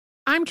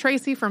I'm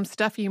Tracy from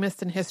Stuff You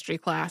Missed in History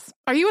class.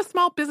 Are you a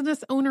small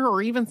business owner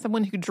or even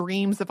someone who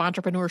dreams of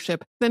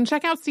entrepreneurship? Then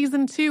check out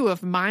Season 2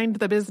 of Mind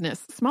the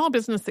Business, Small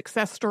Business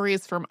Success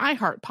Stories from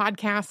iHeart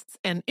Podcasts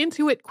and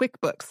Intuit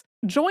QuickBooks.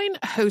 Join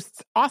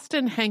hosts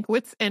Austin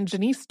Hankwitz and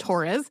Janice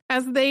Torres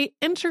as they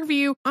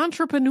interview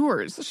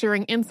entrepreneurs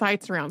sharing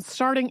insights around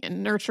starting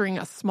and nurturing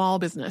a small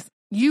business.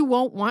 You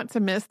won't want to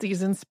miss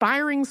these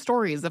inspiring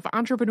stories of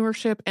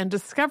entrepreneurship and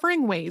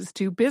discovering ways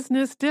to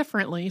business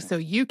differently so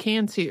you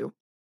can too.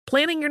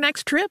 Planning your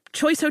next trip?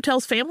 Choice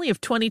Hotels' family of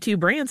 22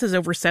 brands has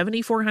over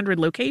 7,400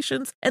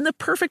 locations and the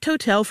perfect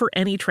hotel for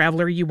any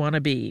traveler you want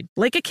to be.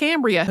 Like a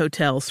Cambria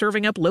Hotel,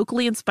 serving up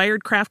locally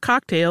inspired craft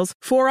cocktails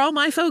for all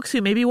my folks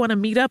who maybe want to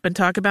meet up and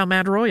talk about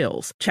Mad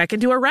Royals. Check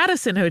into a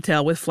Radisson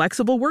Hotel with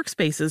flexible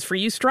workspaces for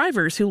you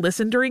strivers who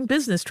listen during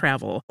business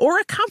travel. Or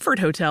a Comfort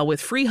Hotel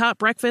with free hot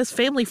breakfast,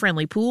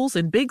 family-friendly pools,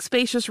 and big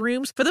spacious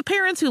rooms for the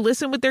parents who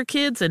listen with their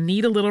kids and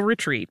need a little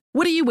retreat.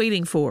 What are you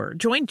waiting for?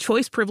 Join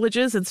Choice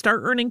Privileges and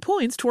start earning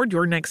points toward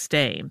your next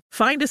stay.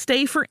 Find a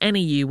stay for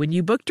any you when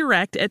you book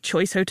direct at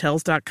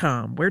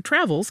choicehotels.com, where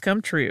travels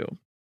come true.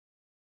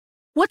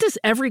 What does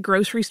every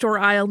grocery store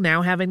aisle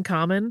now have in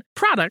common?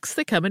 Products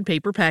that come in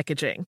paper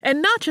packaging.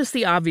 And not just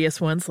the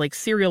obvious ones like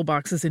cereal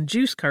boxes and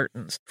juice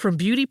cartons. From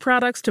beauty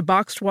products to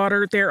boxed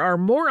water, there are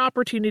more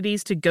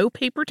opportunities to go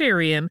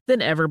papertarian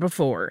than ever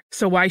before.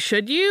 So why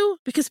should you?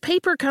 Because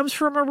paper comes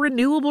from a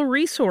renewable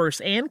resource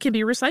and can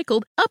be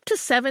recycled up to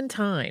 7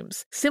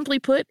 times. Simply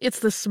put, it's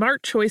the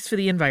smart choice for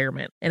the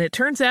environment. And it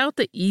turns out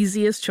the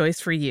easiest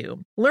choice for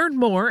you. Learn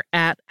more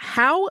at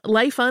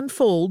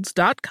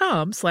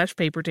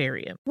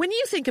howlifeunfolds.com/papertarian. When you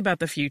think about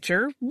the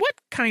future, what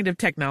kind of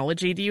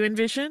technology do you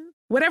envision?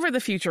 Whatever the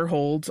future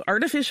holds,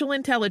 artificial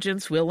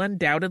intelligence will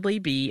undoubtedly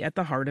be at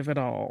the heart of it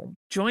all.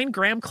 Join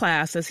Graham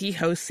Class as he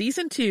hosts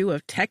Season 2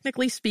 of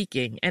Technically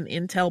Speaking, an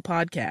Intel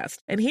podcast,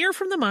 and hear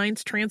from the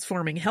minds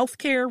transforming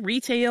healthcare,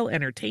 retail,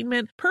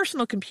 entertainment,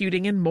 personal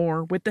computing, and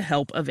more with the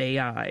help of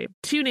AI.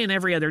 Tune in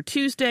every other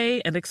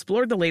Tuesday and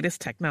explore the latest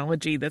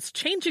technology that's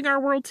changing our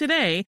world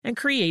today and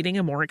creating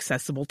a more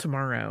accessible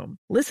tomorrow.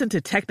 Listen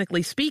to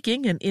Technically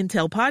Speaking, an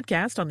Intel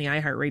podcast on the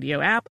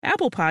iHeartRadio app,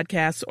 Apple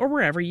Podcasts, or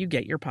wherever you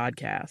get your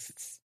podcasts.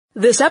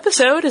 This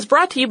episode is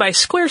brought to you by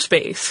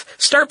Squarespace.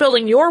 Start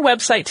building your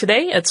website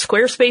today at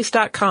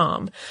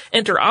squarespace.com.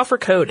 Enter offer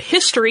code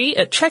HISTORY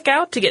at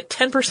checkout to get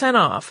 10%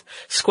 off.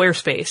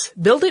 Squarespace.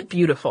 Build it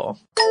beautiful.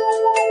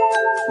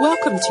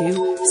 Welcome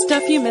to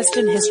Stuff You Missed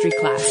in History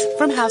class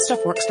from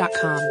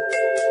HowStuffWorks.com.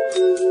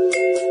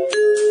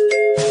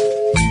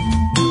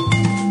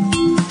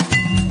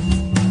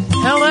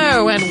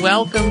 Hello and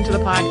welcome to the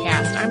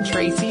podcast. I'm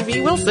Tracy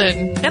V.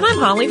 Wilson. And I'm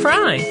Holly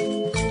Fry.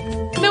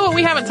 You know what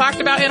we haven't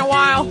talked about in a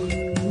while?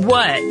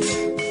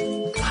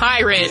 What?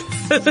 Pirates.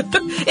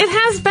 It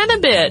has been a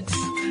bit.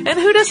 And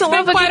who doesn't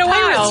love a good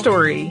pirate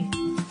story?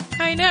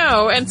 I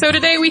know. And so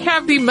today we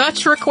have the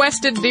much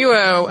requested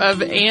duo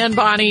of Anne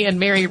Bonny and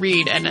Mary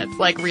Read. And it's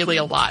like really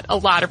a lot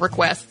of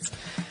requests.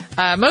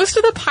 Most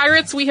of the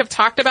pirates we have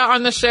talked about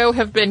on the show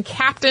have been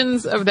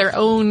captains of their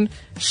own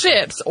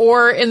ships.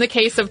 Or in the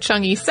case of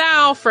Chung Yi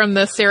Sao from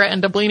the Sarah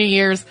and Deblina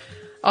years,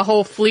 a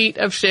whole fleet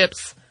of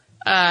ships.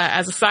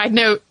 As a side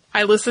note,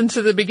 I listened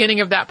to the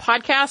beginning of that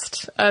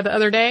podcast the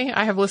other day.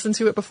 I have listened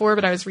to it before,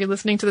 but I was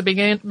re-listening to the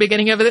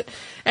beginning of it.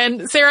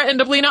 And Sarah and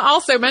Deblina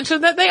also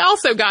mentioned that they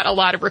also got a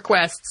lot of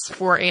requests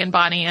for Anne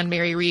Bonny and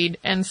Mary Read.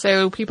 And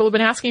so people have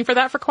been asking for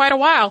that for quite a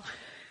while.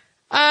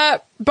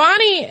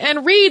 Bonny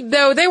and Read,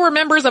 though, they were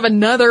members of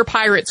another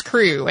pirate's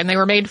crew, and they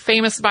were made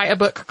famous by a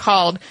book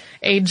called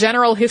A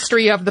General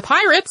History of the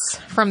Pirates,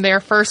 from their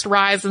first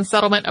rise and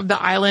settlement of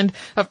the island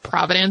of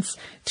Providence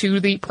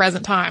to the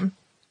present time.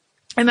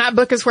 And that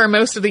book is where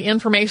most of the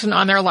information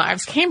on their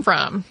lives came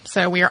from.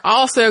 So we are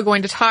also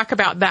going to talk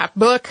about that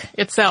book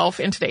itself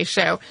in today's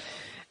show.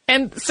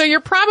 And so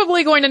you're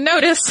probably going to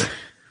notice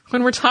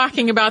when we're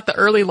talking about the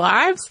early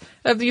lives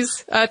of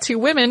these two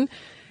women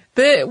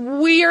that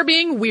we are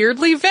being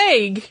weirdly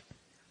vague.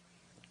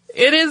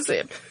 It is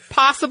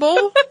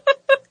possible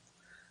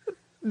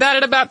that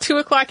at about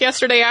 2:00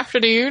 yesterday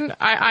afternoon,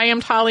 I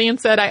am Holly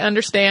and said, I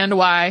understand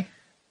why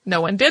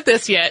no one did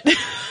this yet.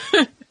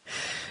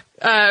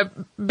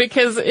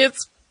 Because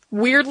it's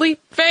weirdly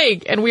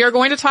vague, and we are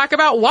going to talk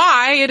about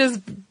why it is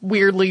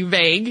weirdly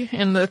vague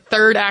in the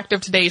third act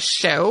of today's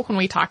show when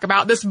we talk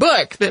about this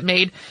book that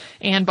made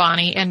Anne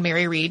Bonny and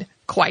Mary Read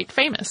quite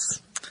famous.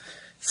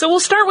 So we'll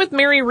start with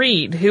Mary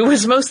Read, who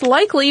was most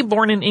likely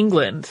born in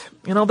England.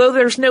 And although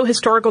there's no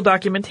historical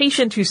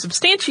documentation to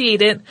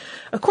substantiate it,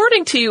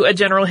 according to A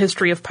General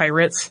History of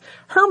Pirates,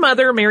 her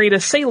mother married a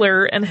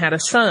sailor and had a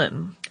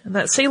son. And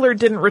that sailor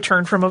didn't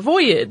return from a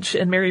voyage,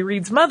 and Mary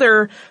Read's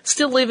mother,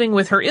 still living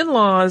with her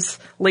in-laws,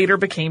 later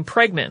became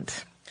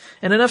pregnant.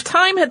 And enough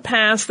time had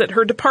passed that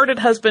her departed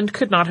husband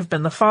could not have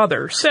been the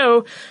father.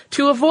 So,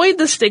 to avoid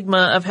the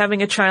stigma of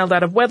having a child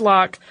out of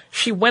wedlock,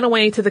 she went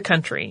away to the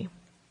country.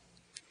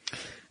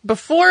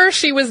 Before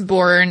she was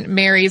born,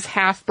 Mary's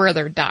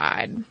half-brother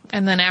died.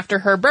 And then after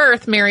her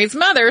birth, Mary's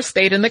mother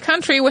stayed in the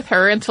country with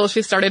her until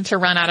she started to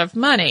run out of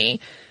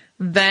money.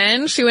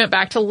 Then she went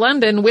back to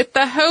London with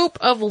the hope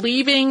of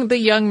leaving the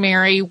young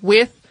Mary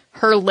with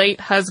her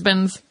late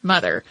husband's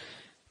mother,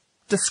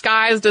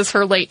 disguised as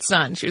her late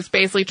son. She was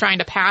basically trying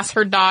to pass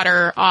her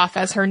daughter off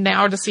as her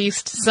now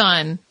deceased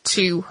son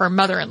to her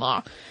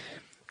mother-in-law.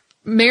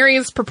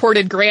 Mary's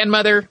purported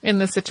grandmother in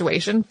this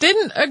situation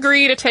didn't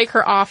agree to take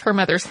her off her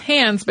mother's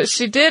hands, but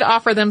she did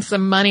offer them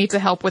some money to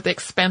help with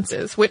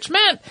expenses, which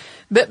meant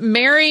that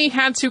Mary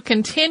had to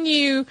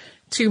continue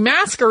to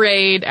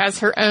masquerade as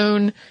her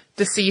own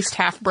deceased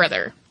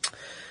half-brother.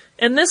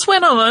 And this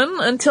went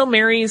on until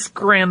Mary's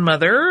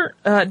grandmother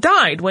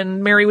died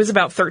when Mary was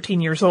about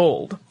 13 years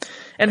old.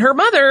 And her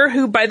mother,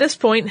 who by this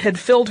point had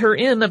filled her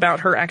in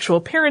about her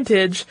actual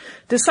parentage,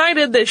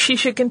 decided that she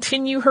should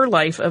continue her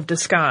life of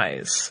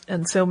disguise.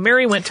 And so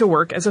Mary went to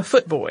work as a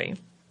footboy.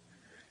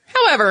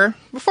 However,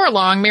 before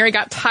long, Mary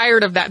got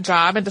tired of that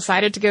job and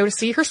decided to go to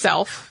sea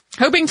herself,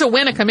 hoping to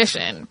win a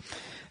commission.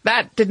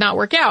 That did not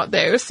work out,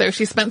 though, so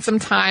she spent some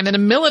time in a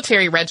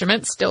military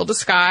regiment, still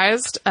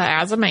disguised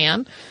as a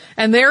man.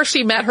 And there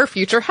she met her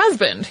future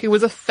husband, who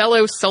was a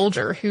fellow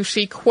soldier, who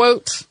she,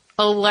 quote,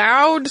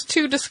 allowed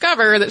to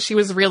discover that she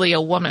was really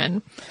a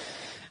woman.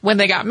 When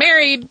they got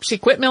married, she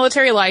quit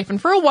military life,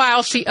 and for a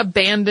while she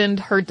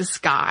abandoned her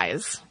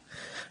disguise.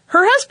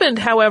 Her husband,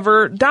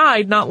 however,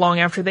 died not long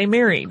after they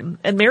married,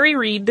 and Mary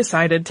Read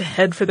decided to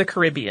head for the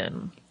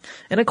Caribbean.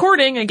 And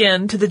according,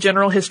 again, to the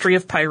General History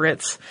of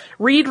Pirates,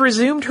 Read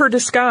resumed her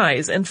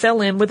disguise and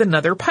fell in with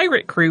another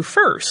pirate crew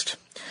first.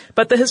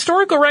 But the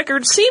historical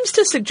record seems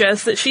to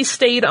suggest that she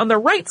stayed on the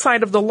right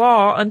side of the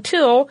law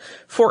until,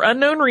 for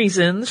unknown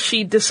reasons,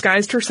 she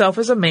disguised herself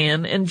as a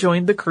man and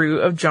joined the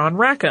crew of John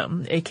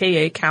Rackham,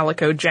 aka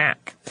Calico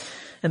Jack.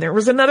 And there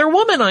was another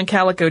woman on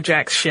Calico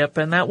Jack's ship,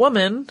 and that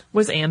woman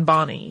was Anne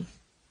Bonny.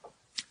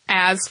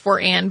 As for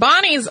Anne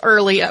Bonny's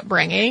early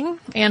upbringing,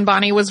 Anne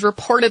Bonny was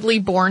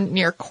reportedly born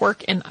near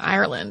Cork in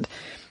Ireland.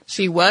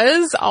 She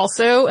was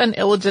also an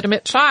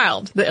illegitimate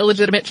child, the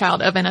illegitimate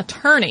child of an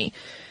attorney.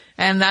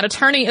 And that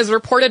attorney is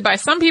reported by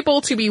some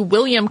people to be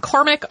William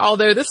Cormac,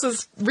 although this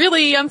is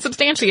really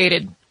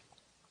unsubstantiated.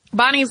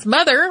 Bonny's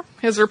mother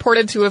is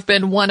reported to have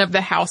been one of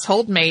the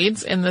household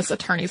maids in this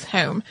attorney's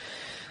home.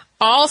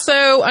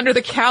 Also, under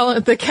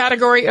the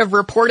category of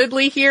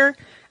reportedly here,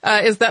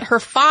 is that her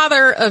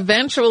father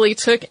eventually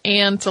took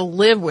Anne to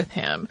live with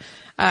him,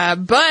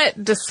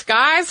 but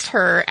disguised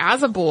her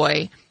as a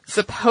boy,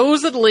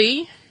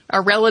 supposedly a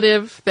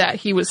relative that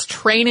he was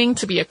training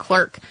to be a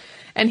clerk.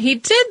 And he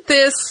did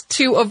this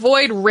to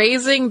avoid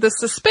raising the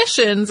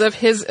suspicions of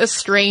his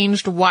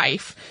estranged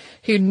wife,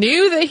 who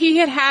knew that he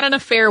had had an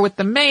affair with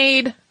the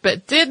maid,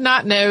 but did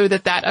not know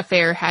that that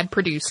affair had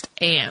produced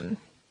Anne.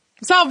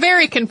 It's all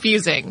very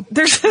confusing.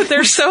 There's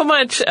so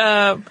much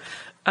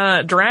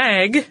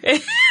drag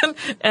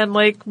and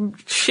like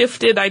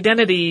shifted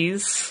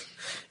identities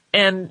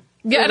and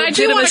and I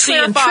do want to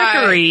clarify.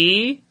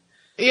 Trickery.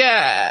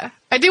 Yeah.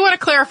 I do want to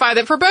clarify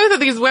that for both of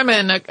these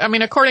women, I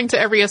mean, according to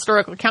every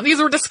historical account,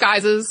 these were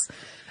disguises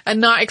and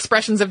not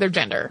expressions of their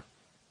gender.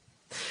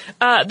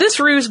 This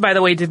ruse, by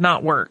the way, did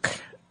not work.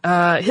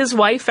 His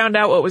wife found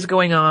out what was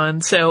going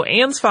on, so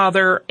Anne's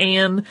father,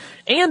 Anne,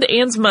 and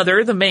Anne's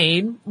mother, the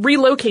maid,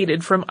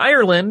 relocated from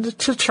Ireland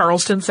to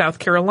Charleston, South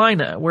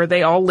Carolina, where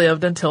they all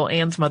lived until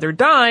Anne's mother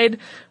died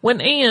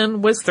when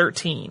Anne was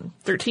 13.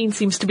 13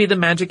 seems to be the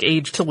magic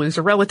age to lose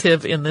a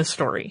relative in this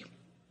story.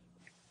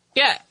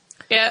 Yeah,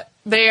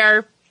 they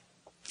are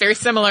very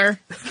similar,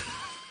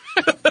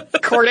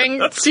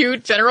 according to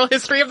General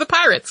History of the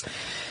Pirates.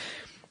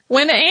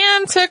 When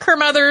Anne took her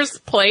mother's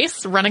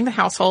place running the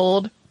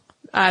household,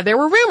 there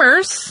were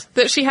rumors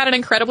that she had an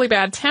incredibly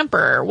bad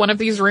temper. One of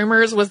these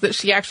rumors was that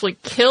she actually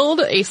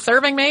killed a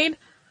serving maid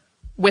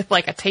with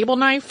like a table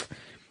knife.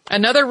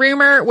 Another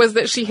rumor was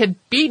that she had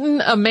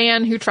beaten a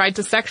man who tried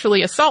to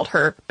sexually assault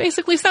her,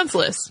 basically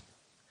senseless.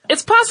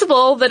 It's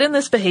possible that in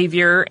this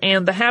behavior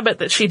and the habit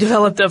that she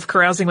developed of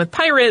carousing with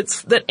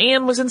pirates, that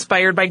Anne was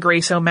inspired by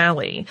Grace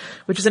O'Malley,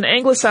 which is an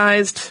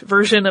anglicized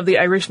version of the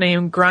Irish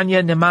name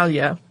Grania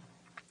Nemalia.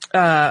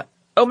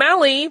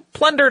 O'Malley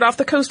plundered off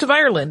the coast of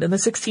Ireland in the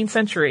 16th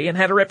century and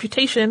had a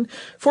reputation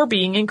for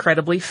being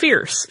incredibly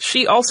fierce.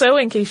 She also,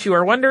 in case you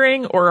are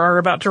wondering or are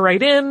about to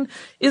write in,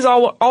 is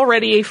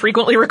already a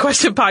frequently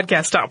requested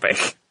podcast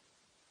topic.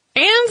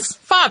 Anne's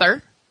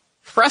father,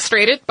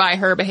 frustrated by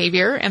her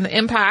behavior and the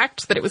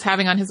impact that it was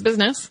having on his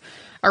business,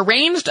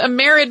 arranged a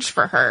marriage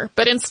for her,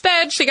 but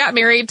instead she got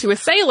married to a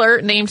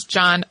sailor named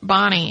John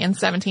Bonny in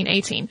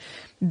 1718.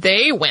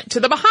 They went to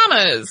the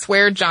Bahamas,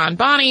 where John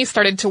Bonny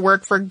started to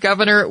work for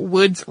Governor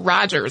Woodes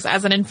Rogers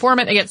as an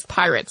informant against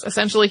pirates.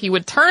 Essentially, he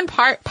would turn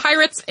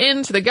pirates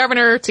into the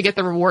governor to get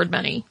the reward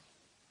money.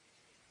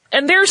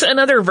 And there's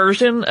another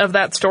version of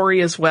that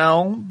story as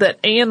well, that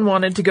Anne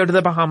wanted to go to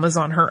the Bahamas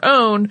on her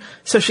own,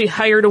 so she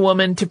hired a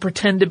woman to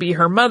pretend to be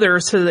her mother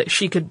so that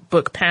she could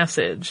book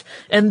passage.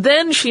 And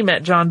then she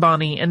met John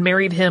Bonny and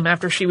married him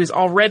after she was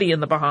already in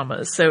the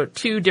Bahamas, so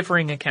two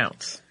differing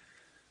accounts.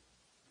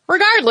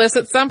 Regardless,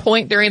 at some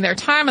point during their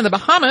time in the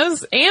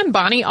Bahamas, Anne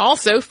Bonny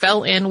also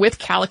fell in with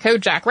Calico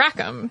Jack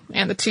Rackham,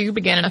 and the two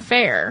began an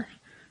affair.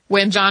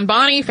 When John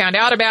Bonney found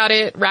out about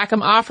it,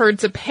 Rackham offered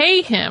to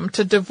pay him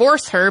to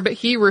divorce her, but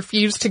he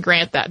refused to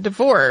grant that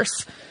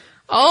divorce.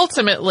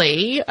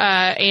 Ultimately,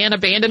 Anne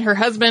abandoned her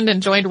husband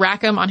and joined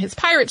Rackham on his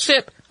pirate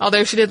ship,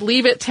 although she did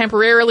leave it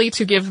temporarily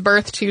to give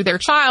birth to their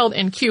child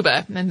in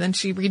Cuba, and then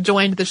she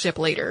rejoined the ship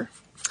later.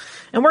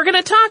 And we're going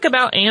to talk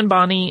about Anne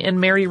Bonny and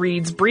Mary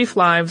Read's brief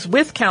lives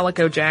with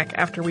Calico Jack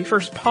after we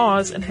first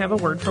pause and have a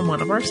word from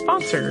one of our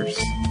sponsors.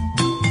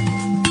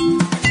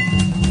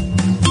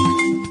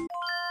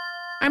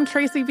 I'm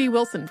Tracy V.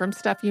 Wilson from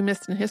Stuff You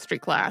Missed in History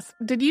Class.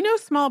 Did you know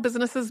small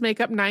businesses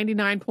make up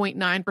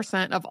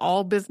 99.9% of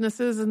all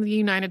businesses in the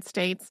United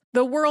States?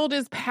 The world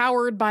is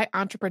powered by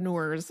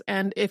entrepreneurs,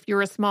 and if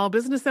you're a small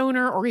business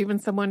owner or even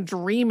someone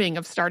dreaming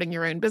of starting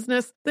your own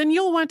business, then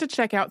you'll want to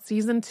check out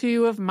Season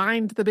 2 of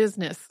Mind the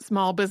Business,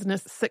 Small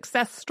Business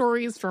Success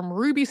Stories from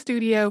Ruby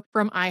Studio,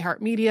 from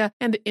iHeartMedia,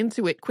 and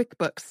Intuit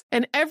QuickBooks.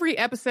 And every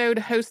episode,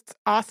 hosts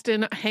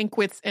Austin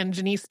Hankwitz and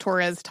Janice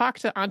Torres talk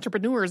to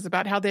entrepreneurs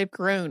about how they've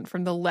grown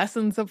from the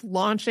lessons of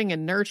launching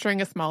and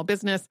nurturing a small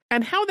business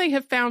and how they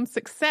have found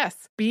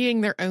success being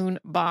their own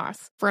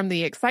boss. From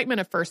the excitement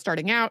of first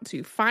starting out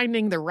to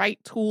finding the right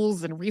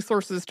tools and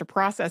resources to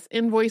process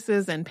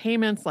invoices and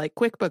payments like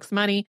QuickBooks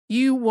Money,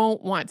 you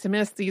won't want to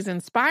miss these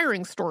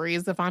inspiring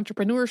stories of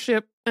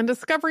entrepreneurship and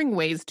discovering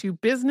ways to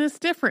business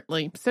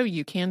differently so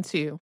you can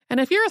too. And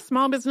if you're a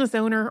small business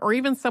owner or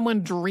even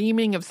someone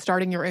dreaming of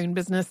starting your own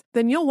business,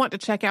 then you'll want to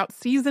check out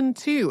Season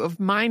 2 of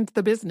Mind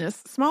the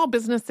Business, Small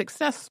Business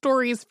Success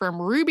Stories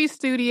from Ruby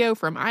Studio,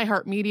 from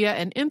iHeartMedia,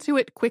 and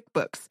Intuit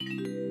QuickBooks.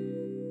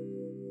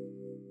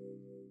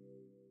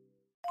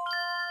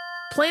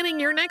 Planning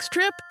your next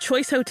trip?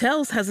 Choice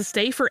Hotels has a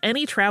stay for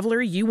any traveler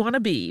you want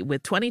to be,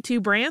 with 22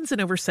 brands and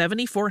over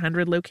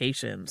 7,400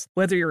 locations.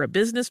 Whether you're a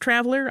business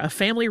traveler, a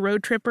family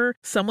road tripper,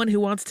 someone who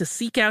wants to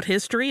seek out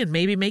history and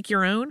maybe make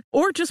your own,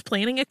 or just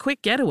planning a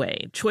quick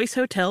getaway, Choice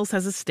Hotels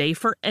has a stay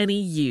for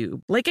any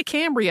you. Like a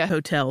Cambria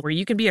Hotel, where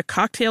you can be a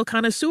cocktail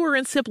connoisseur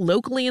and sip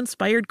locally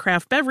inspired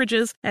craft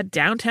beverages at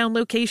downtown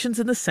locations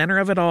in the center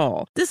of it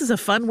all. This is a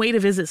fun way to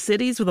visit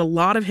cities with a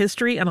lot of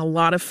history and a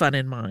lot of fun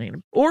in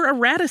mind. Or a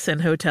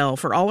Radisson Hotel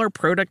for all our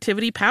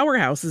productivity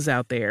powerhouses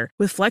out there.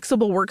 With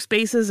flexible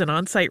workspaces and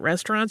on-site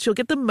restaurants, you'll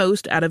get the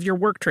most out of your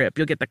work trip.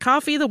 You'll get the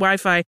coffee, the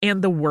Wi-Fi,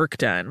 and the work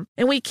done.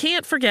 And we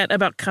can't forget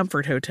about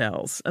Comfort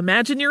Hotels.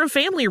 Imagine you're a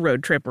family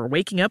road tripper,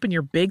 waking up in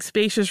your big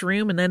spacious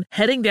room and then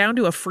heading down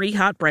to a free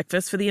hot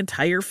breakfast for the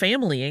entire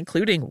family,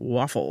 including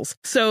waffles.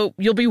 So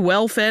you'll be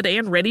well fed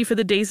and ready for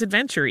the day's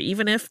adventure,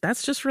 even if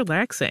that's just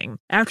relaxing.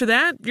 After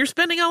that, you're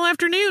spending all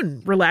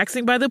afternoon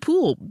relaxing by the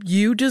pool.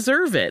 You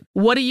deserve it.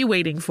 What are you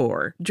waiting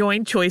for?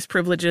 Join Choice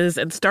Privileges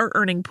and start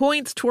earning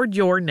points toward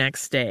your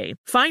next stay.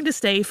 Find a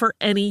stay for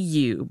any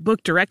you.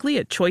 Book directly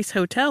at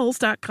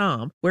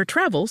choicehotels.com, where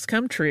travels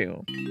come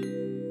true.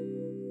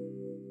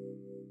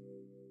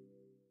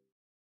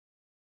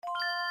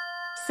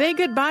 Say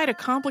goodbye to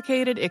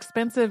complicated,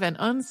 expensive, and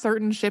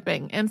uncertain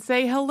shipping, and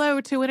say hello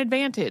to an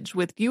advantage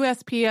with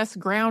USPS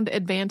Ground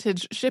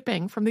Advantage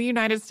shipping from the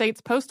United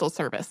States Postal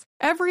Service.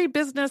 Every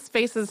business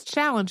faces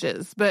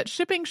challenges, but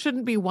shipping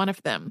shouldn't be one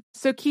of them.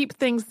 So keep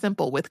things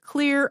simple with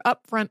clear,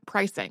 upfront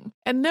pricing.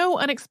 And no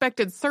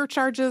unexpected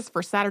surcharges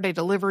for Saturday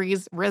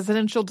deliveries,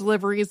 residential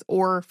deliveries,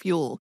 or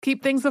fuel.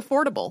 Keep things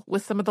affordable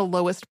with some of the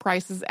lowest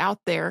prices out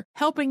there,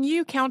 helping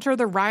you counter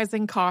the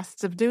rising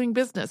costs of doing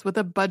business with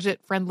a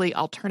budget-friendly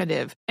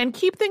alternative. And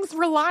keep things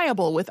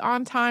reliable with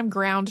on-time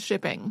ground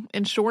shipping,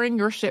 ensuring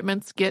your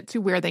shipments get to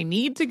where they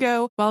need to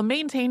go while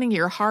maintaining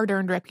your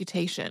hard-earned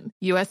reputation.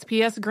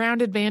 USPS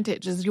Ground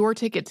Advantage is your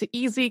ticket to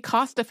easy,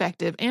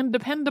 cost-effective, and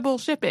dependable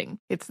shipping.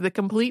 It's the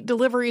complete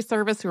delivery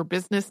service your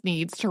business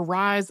needs to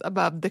rise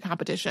above the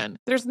competition.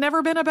 There's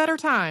never been a better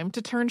time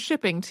to turn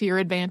shipping to your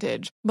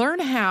advantage. Learn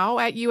how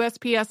at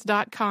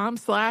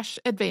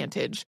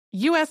USPS.com/advantage.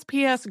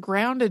 USPS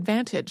Ground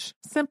Advantage.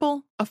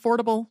 Simple,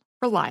 affordable,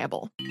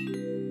 reliable.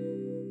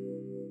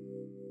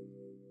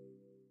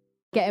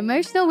 Get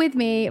emotional with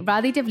me,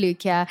 Radhi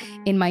Devlukia,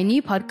 in my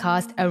new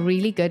podcast, A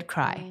Really Good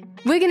Cry.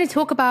 We're going to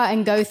talk about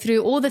and go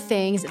through all the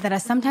things that are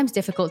sometimes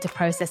difficult to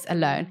process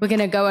alone. We're going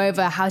to go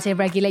over how to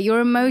regulate your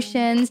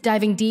emotions,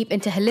 diving deep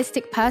into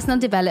holistic personal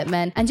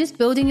development, and just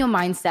building your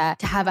mindset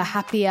to have a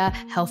happier,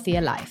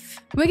 healthier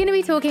life. We're going to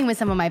be talking with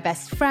some of my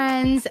best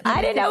friends.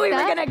 I didn't know we were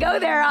going to go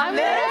there on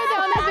this.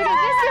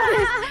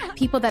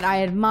 People that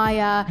I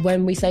admire.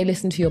 When we say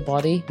listen to your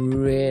body,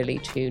 really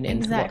tune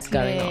into what's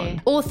going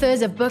on.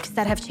 Authors of books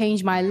that have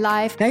changed my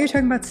life. Now you're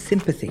talking about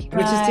sympathy,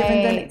 which is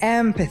different than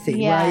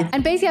empathy, right?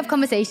 And basically have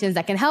conversations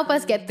that can help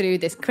us get through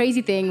this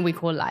crazy thing we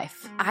call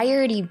life. I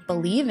already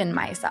believe in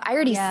myself. I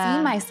already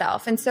see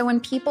myself. And so when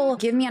people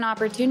give me an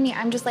opportunity,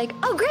 I'm just like,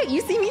 oh, great,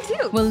 you see me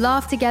too. We'll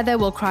laugh together,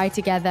 we'll cry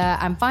together,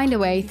 and find a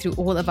way through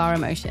all of our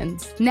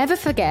emotions. Never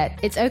forget,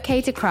 it's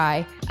okay to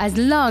cry, as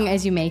long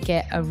as you make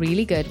it a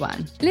really good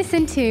one.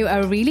 Listen to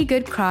A Really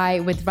Good Cry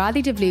with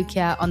Radhi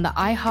Devlukia on the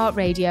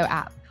iHeartRadio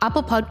app,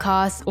 Apple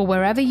Podcasts, or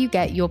wherever you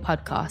get your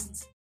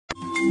podcasts.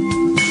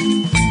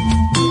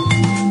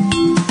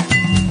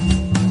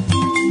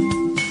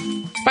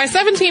 By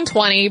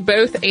 1720,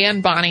 both Anne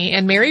Bonny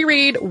and Mary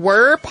Read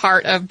were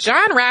part of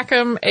John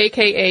Rackham,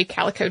 aka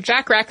Calico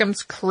Jack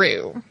Rackham's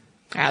crew.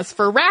 As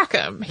for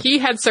Rackham, he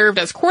had served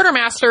as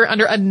quartermaster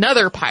under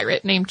another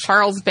pirate named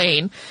Charles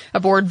Vane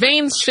aboard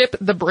Vane's ship,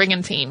 the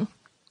Brigantine.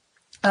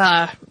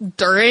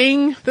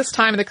 During this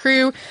time of the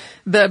crew,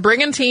 the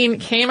Brigantine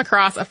came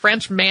across a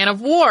French man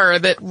of war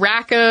that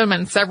Rackham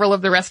and several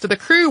of the rest of the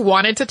crew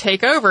wanted to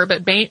take over,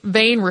 but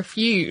Vane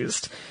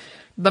refused.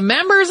 The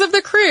members of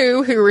the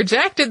crew who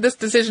rejected this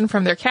decision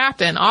from their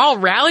captain all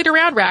rallied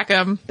around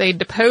Rackham. They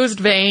deposed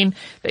Vane.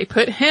 They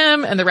put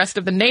him and the rest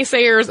of the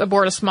naysayers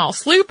aboard a small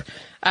sloop,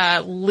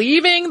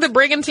 leaving the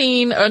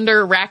Brigantine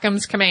under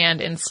Rackham's command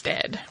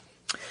instead.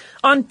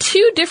 On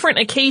 2 different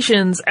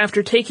occasions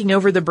after taking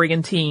over the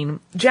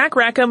Brigantine, Jack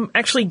Rackham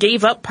actually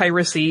gave up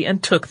piracy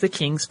and took the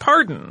king's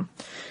pardon.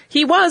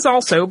 He was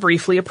also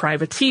briefly a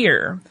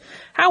privateer.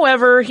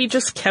 However, he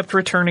just kept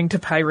returning to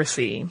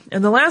piracy.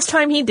 And the last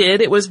time he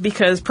did, it was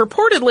because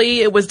purportedly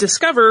it was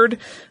discovered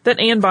that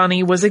Anne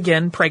Bonny was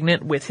again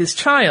pregnant with his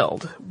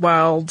child,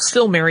 while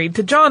still married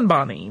to John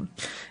Bonny.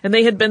 And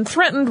they had been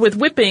threatened with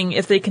whipping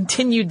if they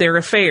continued their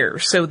affair,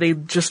 so they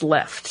just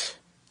left.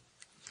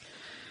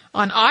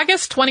 On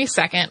August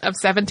 22nd of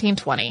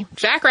 1720,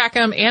 Jack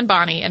Rackham, Anne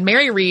Bonny, and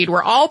Mary Read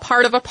were all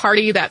part of a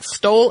party that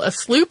stole a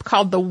sloop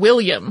called the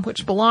William,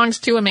 which belongs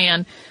to a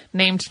man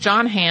named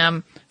John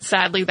Ham.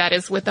 Sadly, that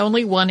is with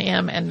only 1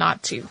 M and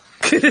not 2.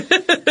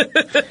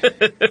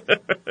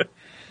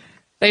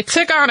 They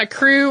took on a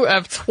crew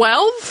of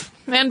 12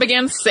 and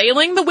began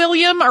sailing the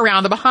William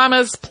around the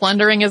Bahamas,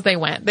 plundering as they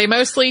went. They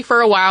mostly,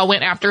 for a while,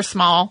 went after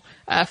small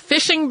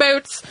fishing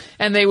boats,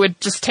 and they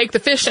would just take the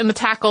fish and the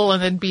tackle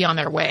and then be on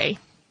their way.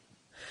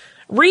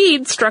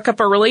 Read struck up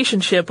a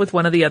relationship with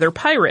one of the other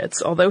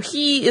pirates, although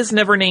he is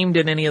never named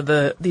in any of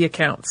the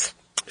accounts.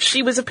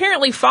 She was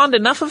apparently fond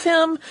enough of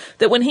him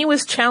that when he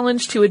was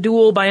challenged to a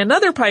duel by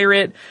another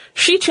pirate,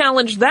 she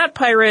challenged that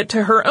pirate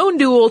to her own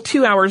duel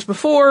 2 hours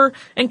before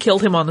and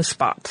killed him on the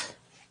spot.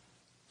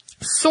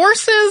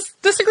 Sources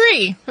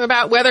disagree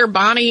about whether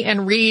Bonny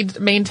and Read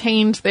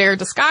maintained their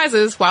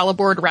disguises while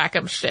aboard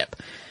Rackham's ship.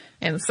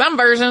 In some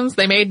versions,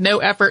 they made no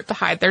effort to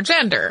hide their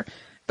gender.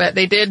 But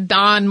they did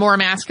don more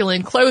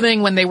masculine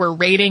clothing when they were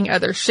raiding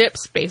other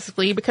ships,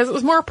 basically, because it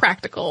was more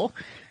practical.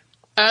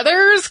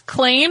 Others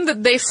claim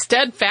that they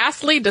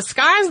steadfastly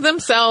disguised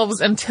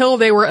themselves until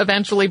they were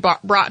eventually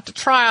brought to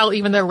trial,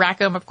 even though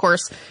Rackham, of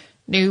course,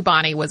 knew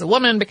Bonny was a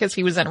woman because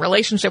he was in a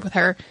relationship with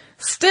her.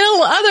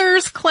 Still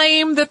others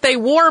claim that they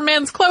wore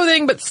men's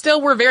clothing, but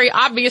still were very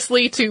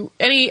obviously, to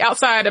any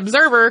outside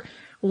observer,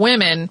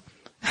 women.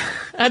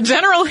 A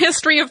general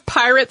history of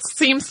pirates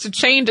seems to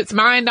change its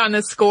mind on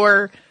this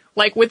score,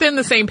 like within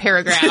the same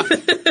paragraph.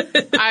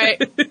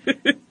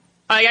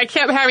 I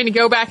kept having to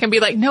go back and be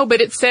like, no,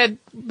 but it said,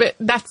 but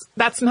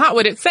that's not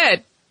what it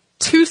said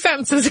 2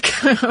 sentences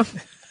ago.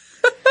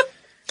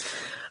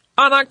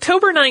 On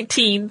October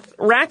 19th,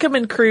 Rackham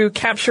and crew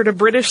captured a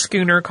British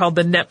schooner called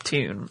the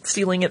Neptune,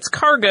 stealing its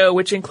cargo,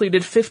 which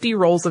included 50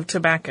 rolls of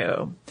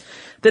tobacco.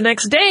 The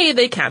next day,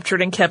 they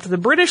captured and kept the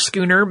British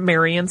schooner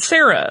Mary and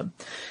Sarah.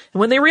 And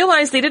when they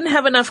realized they didn't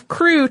have enough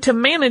crew to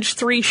manage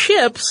 3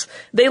 ships,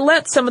 they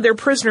let some of their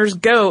prisoners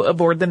go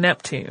aboard the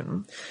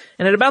Neptune.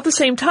 And at about the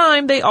same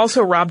time, they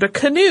also robbed a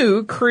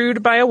canoe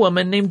crewed by a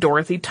woman named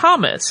Dorothy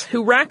Thomas,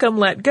 who Rackham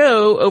let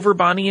go over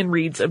Bonny and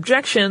Read's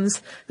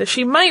objections that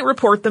she might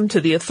report them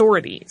to the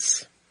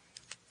authorities.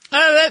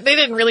 They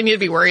didn't really need to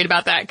be worried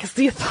about that because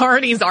the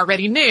authorities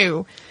already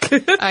knew.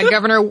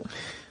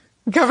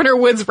 Governor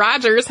Woodes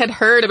Rogers had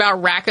heard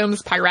about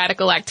Rackham's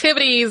piratical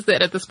activities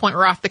that at this point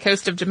were off the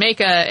coast of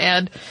Jamaica,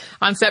 and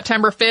on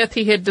September 5th,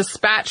 he had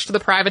dispatched the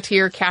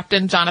privateer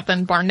Captain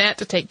Jonathan Barnett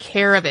to take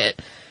care of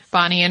it.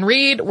 Bonny and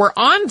Read were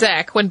on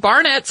deck when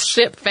Barnett's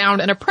ship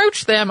found and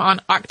approached them on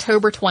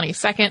October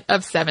 22nd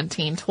of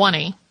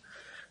 1720.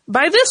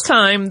 By this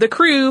time, the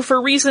crew,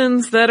 for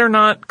reasons that are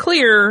not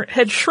clear,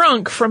 had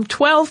shrunk from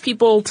 12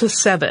 people to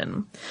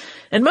 7.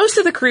 And most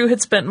of the crew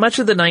had spent much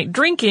of the night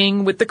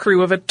drinking with the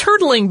crew of a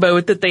turtling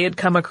boat that they had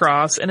come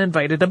across and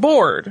invited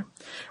aboard.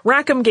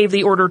 Rackham gave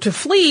the order to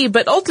flee,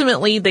 but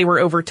ultimately they were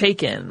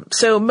overtaken.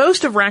 So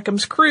most of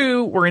Rackham's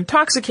crew were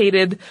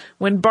intoxicated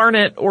when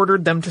Barnett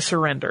ordered them to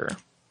surrender.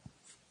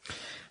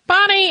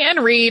 Bonny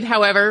and Read,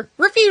 however,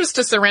 refused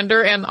to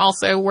surrender and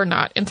also were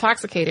not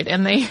intoxicated,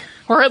 and they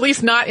were at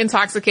least not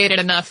intoxicated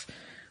enough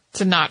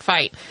to not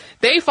fight.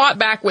 They fought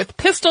back with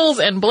pistols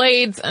and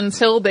blades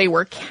until they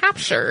were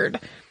captured.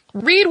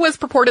 Read was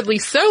purportedly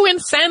so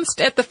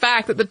incensed at the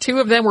fact that the 2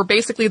 of them were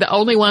basically the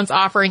only ones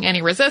offering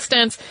any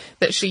resistance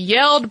that she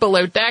yelled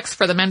below decks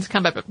for the men to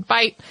come up and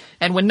fight,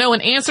 and when no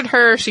one answered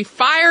her, she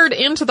fired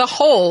into the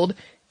hold,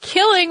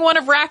 killing one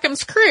of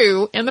Rackham's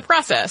crew in the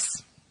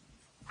process.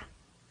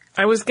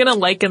 I was gonna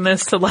liken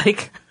this to,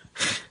 like,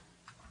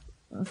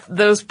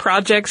 those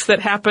projects that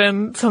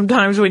happen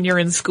sometimes when you're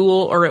in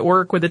school or at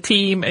work with a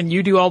team and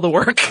you do all the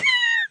work.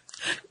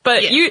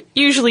 But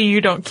usually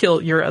you don't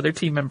kill your other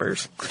team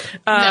members.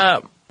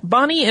 No.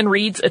 Bonnie and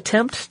Reed's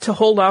attempt to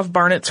hold off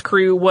Barnett's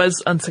crew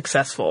was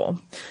unsuccessful.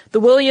 The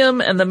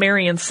William and the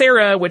Mary and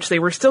Sarah, which they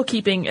were still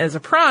keeping as a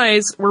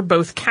prize, were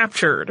both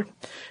captured.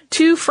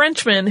 2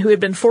 Frenchmen who had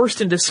been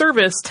forced into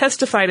service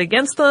testified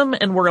against them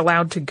and were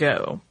allowed to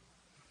go.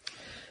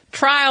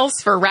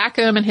 Trials for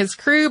Rackham and his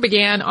crew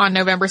began on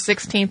November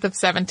 16th of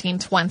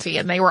 1720,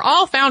 and they were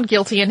all found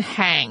guilty and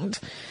hanged.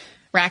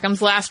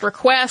 Rackham's last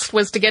request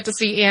was to get to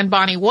see Anne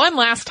Bonny one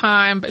last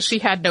time, but she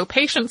had no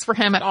patience for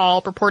him at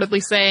all,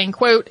 purportedly saying,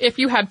 quote, "If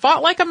you had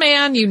fought like a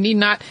man, you need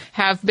not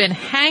have been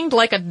hanged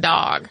like a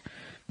dog."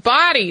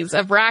 Bodies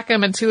of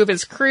Rackham and 2 of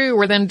his crew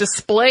were then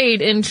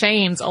displayed in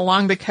chains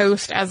along the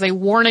coast as a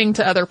warning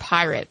to other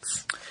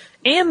pirates.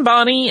 Anne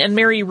Bonny and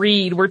Mary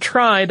Reed were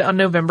tried on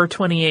November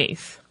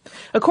 28th.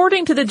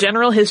 According to the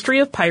General History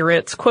of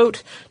Pirates,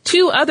 quote,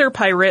 2 other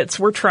pirates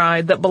were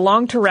tried that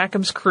belonged to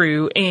Rackham's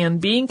crew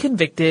and, being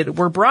convicted,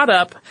 were brought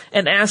up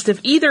and asked if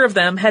either of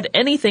them had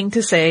anything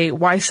to say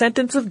why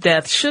sentence of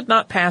death should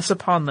not pass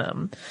upon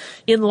them,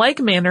 in like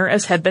manner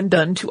as had been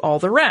done to all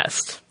the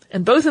rest.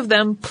 And both of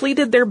them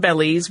pleaded their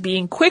bellies,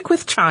 being quick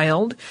with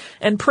child,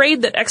 and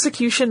prayed that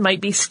execution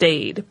might be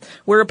stayed,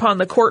 whereupon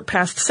the court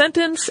passed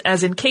sentence,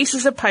 as in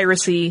cases of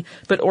piracy,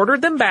 but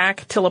ordered them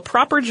back till a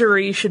proper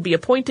jury should be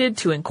appointed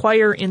to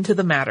inquire into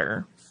the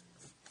matter.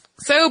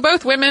 So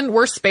both women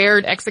were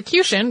spared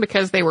execution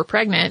because they were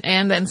pregnant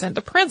and then sent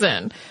to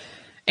prison.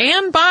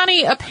 Anne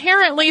Bonny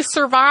apparently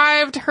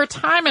survived her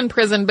time in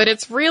prison, but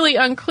it's really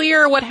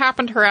unclear what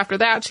happened to her after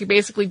that. She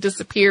basically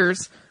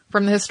disappears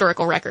from the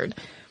historical record.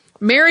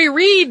 Mary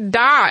Reed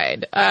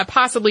died,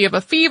 possibly of a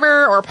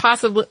fever or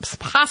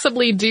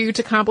possibly due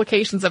to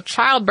complications of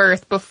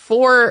childbirth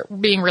before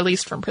being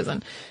released from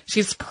prison.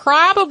 She's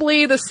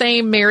probably the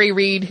same Mary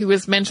Reed who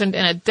is mentioned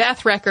in a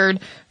death record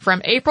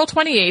from April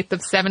 28th of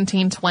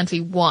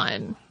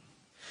 1721.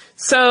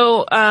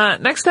 So,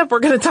 next up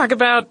we're going to talk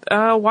about,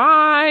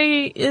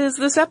 why is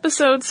this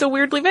episode so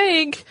weirdly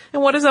vague,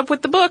 and what is up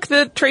with the book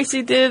that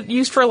Tracy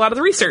used for a lot of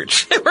the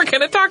research. We're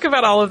going to talk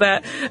about all of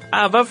that.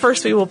 But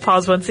first we will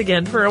pause once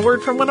again for a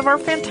word from one of our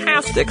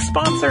fantastic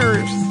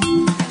sponsors.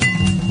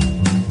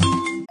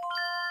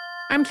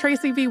 I'm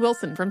Tracy V.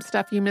 Wilson from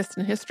Stuff You Missed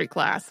in History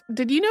Class.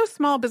 Did you know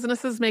small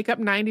businesses make up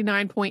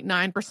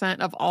 99.9%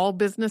 of all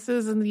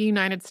businesses in the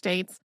United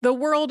States? The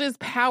world is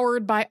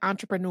powered by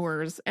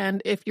entrepreneurs,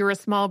 and if you're a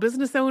small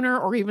business owner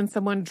or even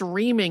someone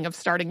dreaming of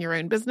starting your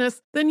own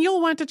business, then you'll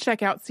want to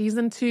check out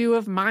Season 2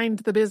 of Mind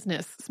the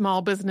Business,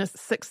 Small Business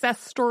Success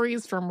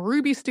Stories from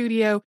Ruby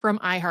Studio, from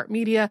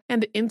iHeartMedia,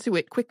 and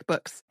Intuit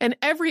QuickBooks. And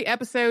every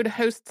episode,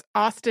 hosts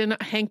Austin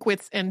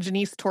Hankwitz and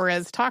Janice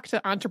Torres talk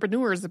to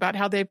entrepreneurs about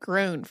how they've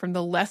grown from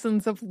the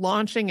lessons of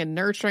launching and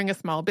nurturing a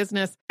small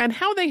business and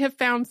how they have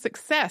found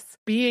success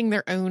being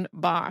their own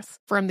boss.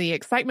 From the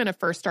excitement of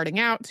first starting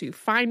out to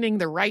finding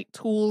the right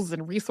tools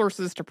and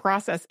resources to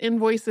process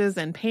invoices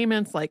and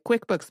payments like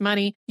QuickBooks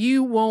Money,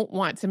 you won't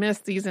want to miss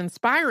these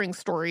inspiring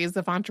stories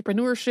of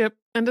entrepreneurship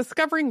and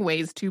discovering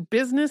ways to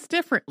business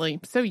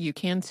differently so you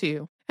can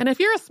too. And if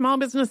you're a small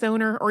business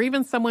owner or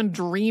even someone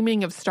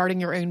dreaming of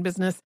starting your own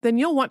business, then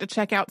you'll want to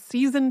check out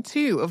Season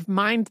 2 of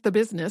Mind the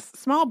Business,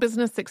 Small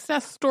Business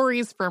Success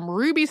Stories from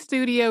Ruby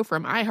Studio,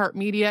 from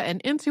iHeartMedia,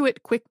 and Intuit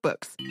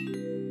QuickBooks.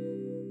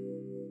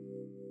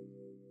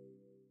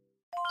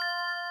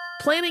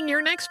 Planning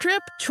your next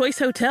trip? Choice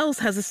Hotels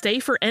has a stay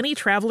for any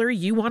traveler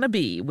you want to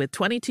be, with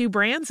 22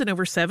 brands and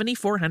over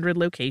 7,400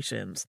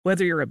 locations.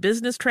 Whether you're a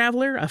business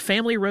traveler, a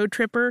family road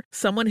tripper,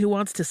 someone who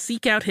wants to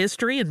seek out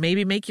history and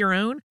maybe make your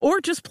own, or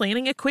just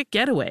planning a quick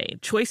getaway,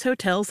 Choice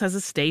Hotels has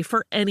a stay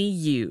for any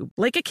you.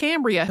 Like a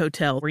Cambria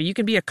Hotel, where you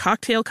can be a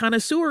cocktail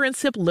connoisseur and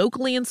sip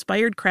locally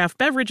inspired craft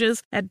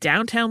beverages at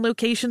downtown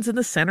locations in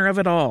the center of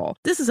it all.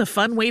 This is a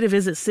fun way to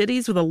visit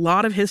cities with a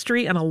lot of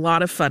history and a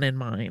lot of fun in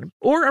mind.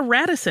 Or a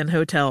Radisson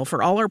Hotel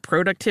for all our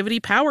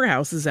productivity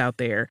powerhouses out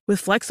there. With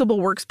flexible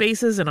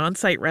workspaces and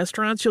on-site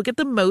restaurants, you'll get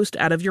the most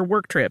out of your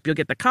work trip. You'll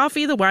get the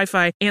coffee, the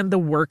Wi-Fi, and the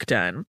work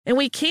done. And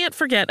we can't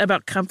forget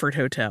about Comfort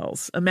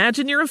Hotels.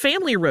 Imagine you're a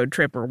family road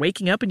tripper,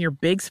 waking up in your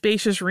big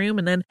spacious room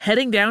and then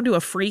heading down to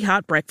a free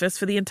hot breakfast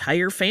for the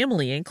entire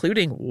family,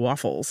 including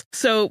waffles.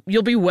 So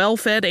you'll be well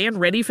fed and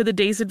ready for the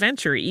day's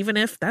adventure, even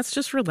if that's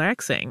just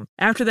relaxing.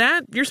 After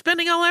that, you're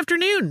spending all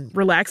afternoon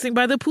relaxing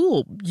by the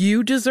pool.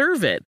 You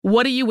deserve it.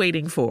 What are you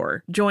waiting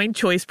for? Join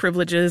Choice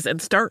Privileges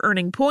and start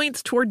earning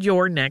points toward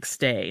your next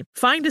stay.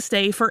 Find a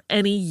stay for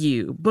any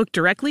you. Book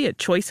directly at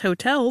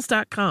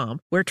choicehotels.com,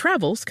 where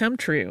travels come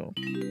true.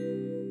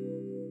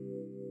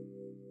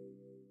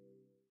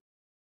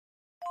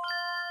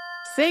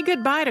 Say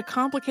goodbye to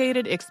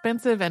complicated,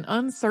 expensive, and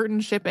uncertain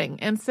shipping,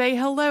 and say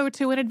hello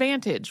to an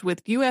advantage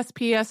with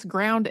USPS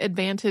Ground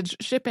Advantage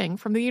shipping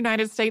from the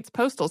United States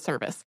Postal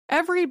Service.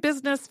 Every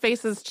business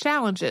faces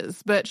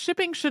challenges, but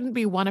shipping shouldn't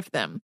be one of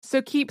them.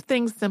 So keep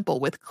things simple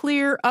with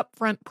clear,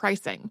 upfront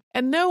pricing.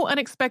 And no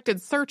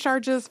unexpected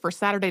surcharges for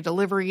Saturday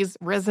deliveries,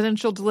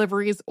 residential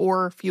deliveries,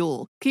 or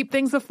fuel. Keep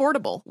things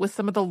affordable with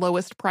some of the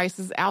lowest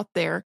prices out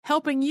there,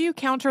 helping you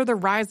counter the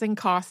rising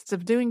costs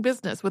of doing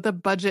business with a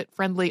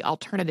budget-friendly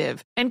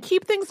alternative. And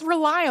keep things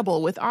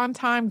reliable with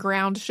on-time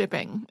ground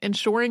shipping,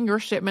 ensuring your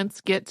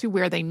shipments get to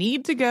where they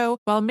need to go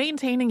while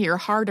maintaining your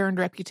hard-earned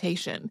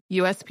reputation.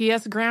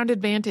 USPS Ground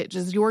Advantage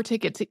is your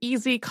ticket to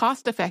easy,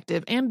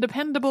 cost-effective, and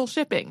dependable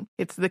shipping.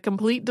 It's the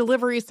complete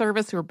delivery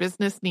service your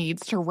business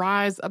needs to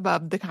rise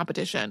above the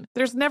competition.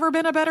 There's never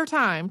been a better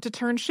time to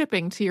turn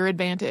shipping to your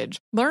advantage.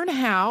 Learn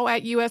how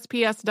at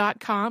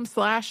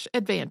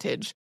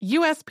USPS.com/advantage.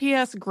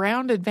 USPS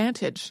Ground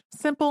Advantage.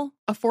 Simple,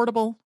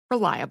 affordable,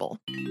 reliable.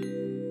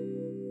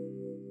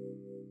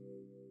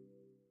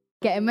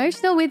 Get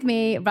emotional with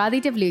me,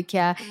 Radhi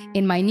Devlukia,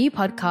 in my new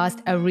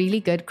podcast, A Really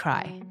Good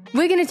Cry.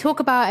 We're going to talk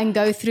about and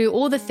go through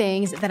all the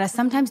things that are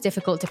sometimes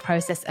difficult to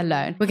process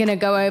alone. We're going to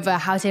go over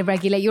how to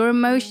regulate your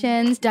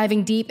emotions,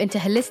 diving deep into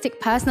holistic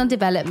personal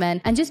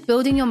development, and just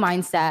building your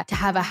mindset to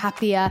have a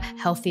happier,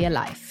 healthier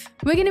life.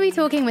 We're going to be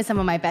talking with some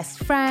of my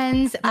best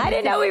friends. I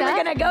didn't know we were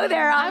going to go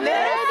there on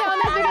this.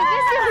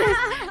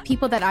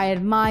 People that I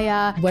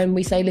admire. When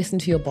we say listen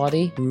to your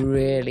body,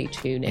 really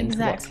tune into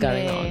what's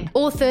going on.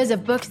 Authors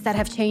of books that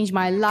have changed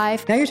my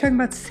life. Now you're talking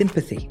about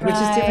sympathy, which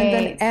is different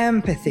than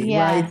empathy,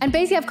 right? And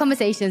basically have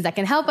conversations that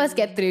can help us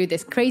get through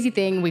this crazy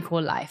thing we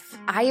call life.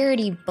 I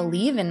already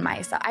believe in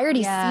myself. I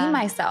already see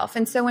myself.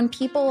 And so when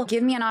people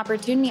give me an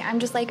opportunity, I'm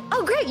just like,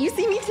 oh, great, you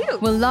see me too.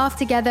 We'll laugh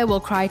together, we'll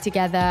cry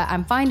together,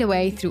 and find a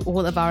way through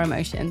all of our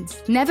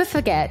emotions. Never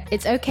forget,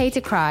 it's okay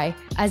to cry,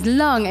 as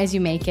long as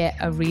you make it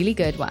a really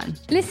good one.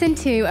 Listen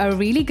to A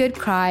Really Good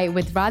Cry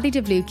with Radhi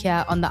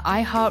Devlukia on the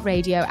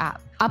iHeartRadio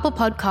app, Apple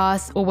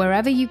Podcasts, or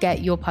wherever you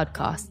get your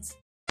podcasts.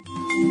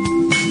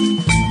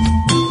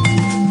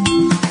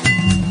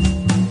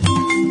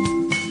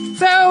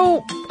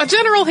 So, a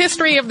general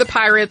history of the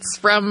pirates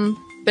from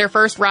their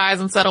first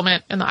rise and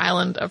settlement in the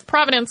island of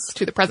Providence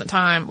to the present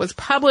time was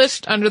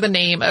published under the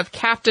name of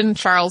Captain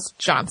Charles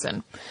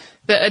Johnson.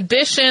 The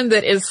edition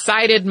that is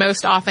cited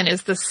most often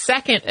is the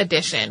second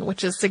edition,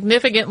 which is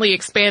significantly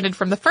expanded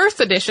from the first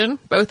edition.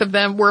 Both of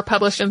them were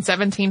published in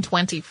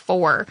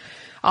 1724.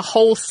 A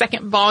whole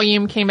second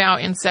volume came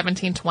out in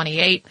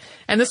 1728,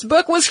 and this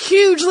book was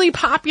hugely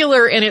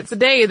popular in its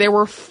day. There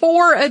were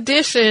 4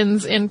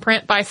 editions in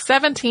print by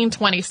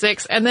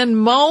 1726, and then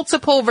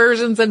multiple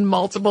versions in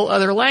multiple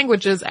other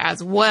languages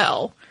as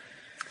well.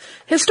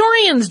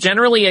 Historians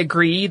generally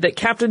agree that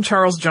Captain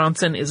Charles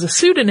Johnson is a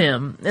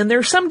pseudonym, and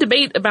there's some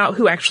debate about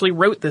who actually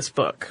wrote this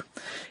book.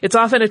 It's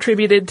often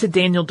attributed to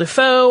Daniel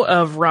Defoe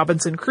of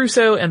Robinson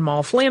Crusoe and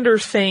Moll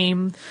Flanders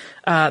fame.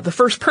 The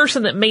first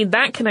person that made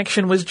that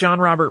connection was John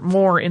Robert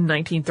Moore in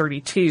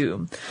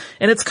 1932.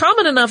 And it's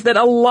common enough that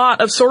a lot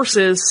of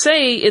sources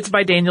say it's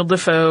by Daniel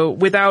Defoe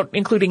without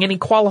including any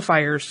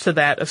qualifiers to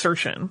that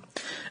assertion.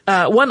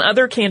 One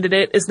other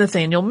candidate is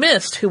Nathaniel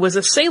Mist, who was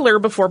a sailor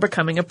before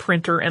becoming a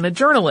printer and a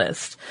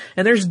journalist.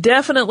 And there's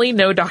definitely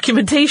no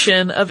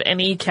documentation of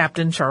any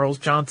Captain Charles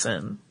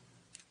Johnson.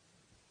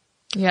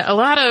 Yeah, a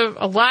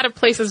lot of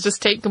places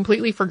just take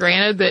completely for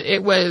granted that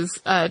it was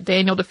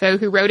Daniel Defoe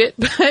who wrote it,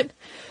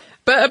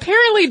 but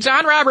apparently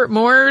John Robert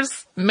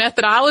Moore's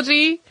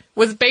methodology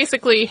was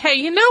basically, hey,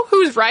 you know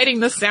whose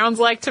writing this sounds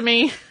like to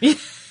me?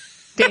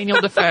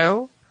 Daniel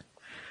Defoe.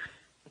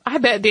 I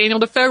bet Daniel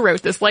Defoe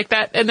wrote this like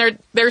that. And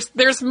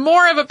there's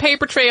more of a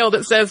paper trail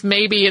that says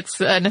maybe it's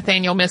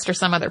Nathaniel Mist or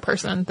some other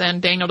person than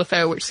Daniel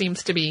Defoe, which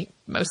seems to be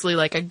mostly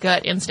like a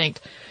gut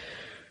instinct.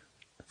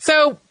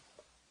 So,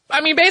 I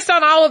mean, based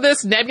on all of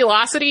this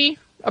nebulosity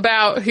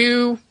about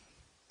who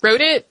wrote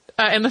it,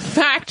 and the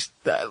fact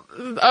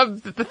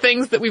of the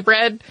things that we've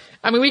read,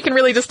 I mean, we can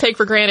really just take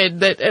for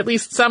granted that at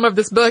least some of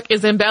this book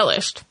is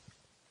embellished.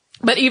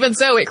 But even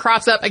so, it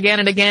crops up again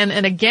and again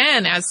and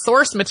again as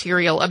source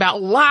material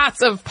about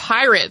lots of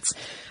pirates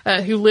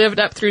who lived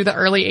up through the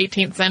early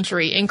 18th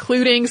century,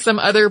 including some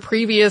other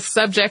previous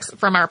subjects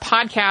from our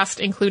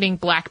podcast, including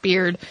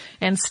Blackbeard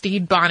and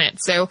Stede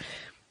Bonnet. So,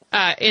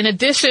 in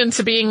addition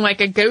to being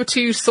like a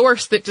go-to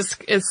source that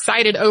just is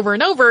cited over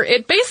and over,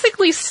 it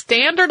basically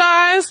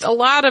standardized a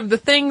lot of the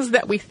things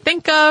that we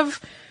think of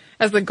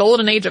as the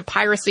golden age of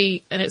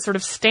piracy, and it sort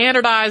of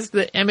standardized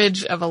the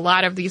image of a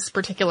lot of these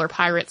particular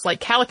pirates.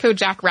 Like Calico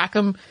Jack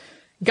Rackham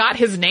got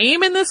his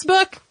name in this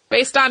book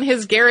based on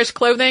his garish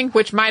clothing,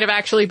 which might have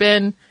actually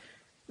been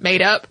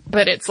made up,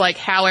 but it's like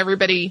how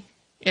everybody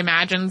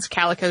imagines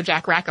Calico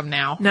Jack Rackham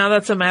now. Now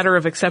that's a matter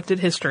of accepted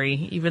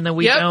history, even though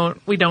we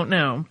don't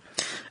know.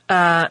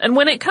 And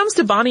when it comes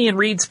to Bonnie and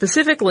Reed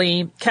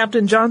specifically,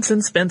 Captain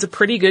Johnson spends a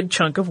pretty good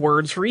chunk of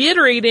words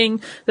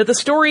reiterating that the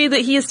story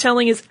that he is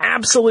telling is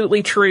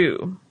absolutely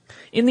true.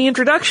 In the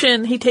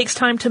introduction, he takes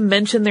time to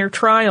mention their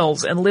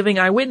trials and living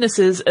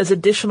eyewitnesses as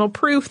additional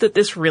proof that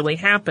this really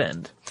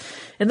happened.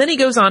 And then he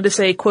goes on to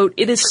say, quote,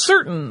 "It is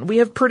certain we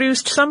have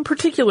produced some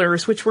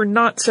particulars which were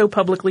not so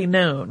publicly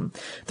known.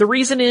 The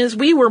reason is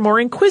we were more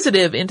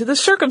inquisitive into the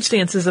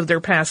circumstances of their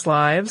past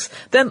lives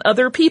than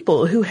other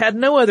people who had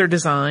no other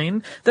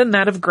design than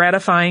that of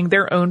gratifying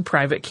their own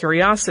private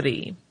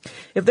curiosity."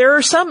 If there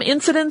are some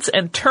incidents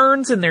and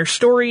turns in their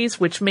stories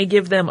which may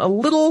give them a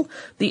little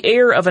the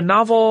air of a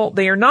novel,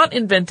 they are not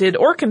invented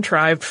or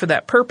contrived for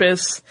that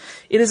purpose.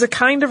 It is a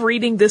kind of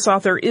reading this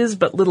author is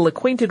but little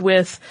acquainted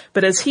with,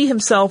 but as he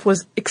himself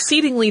was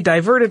exceedingly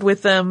diverted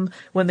with them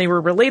when they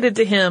were related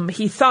to him,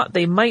 he thought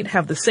they might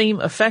have the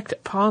same effect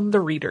upon the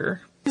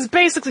reader. He's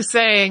basically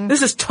saying,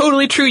 this is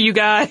totally true, you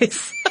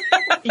guys.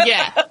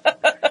 Yeah.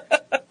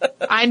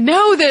 I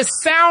know this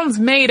sounds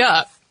made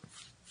up,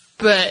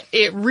 but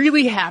it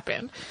really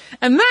happened.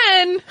 And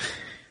then,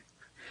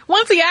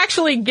 once he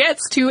actually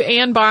gets to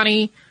Anne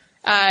Bonny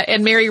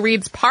and Mary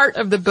Read's part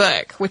of the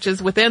book, which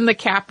is within the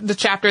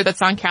chapter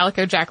that's on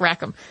Calico Jack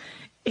Rackham,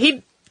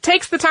 he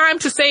takes the time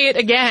to say it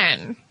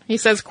again. He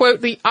says,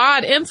 quote, "The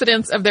odd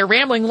incidents of their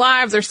rambling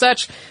lives are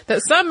such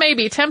that some may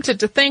be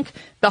tempted to think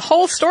the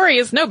whole story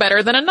is no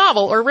better than a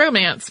novel or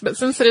romance. But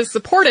since it is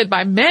supported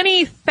by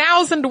many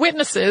thousand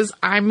witnesses,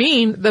 I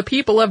mean the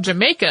people of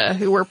Jamaica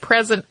who were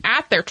present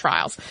at their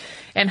trials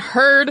and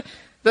heard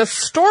the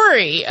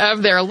story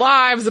of their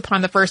lives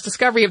upon the first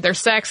discovery of their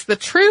sex, the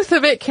truth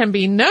of it can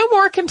be no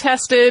more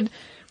contested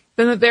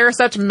than that there are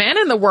such men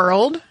in the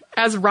world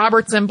as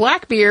Roberts and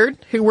Blackbeard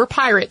who were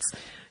pirates."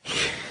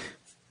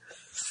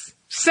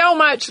 So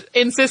much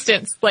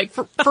insistence, like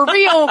for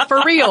real,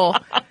 for real.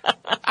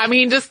 I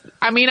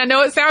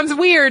know it sounds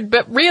weird,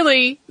 but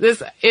really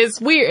this is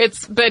weird.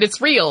 But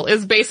it's real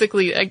is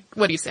basically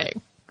what he's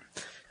saying.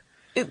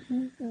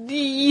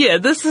 Yeah,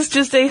 this is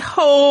just a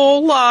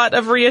whole lot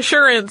of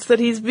reassurance that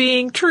he's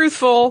being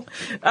truthful.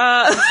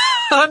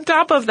 On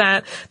top of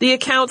that, the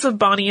accounts of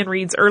Bonny and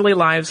Read's early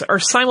lives are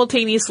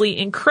simultaneously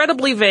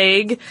incredibly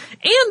vague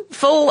and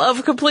full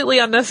of completely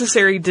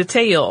unnecessary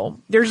detail.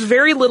 There's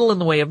very little in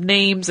the way of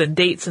names and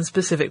dates and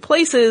specific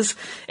places,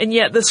 and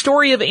yet the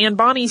story of Anne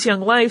Bonny's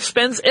young life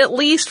spends at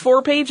least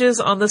 4 pages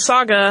on the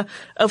saga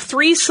of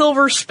 3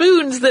 silver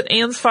spoons that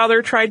Anne's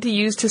father tried to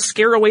use to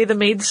scare away the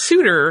maid's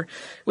suitor,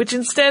 which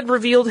instead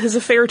revealed his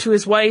affair to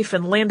his wife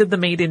and landed the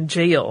maid in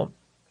jail.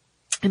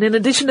 And in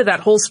addition to that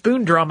whole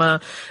spoon drama,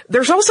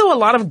 there's also a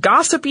lot of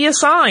gossipy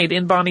aside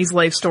in Bonny's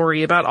life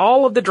story about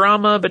all of the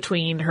drama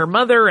between her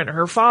mother and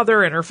her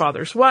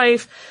father's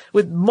wife,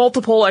 with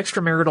multiple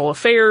extramarital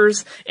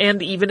affairs,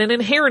 and even an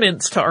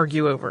inheritance to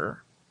argue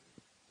over.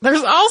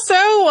 There's also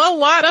a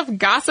lot of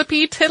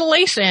gossipy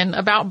titillation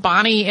about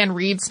Bonny and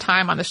Read's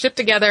time on the ship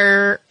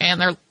together and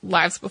their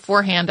lives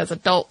beforehand as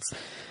adults.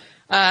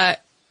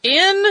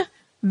 In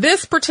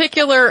this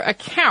particular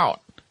account,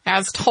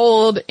 as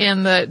told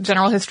in the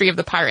General History of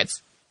the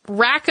Pirates,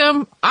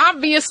 Rackham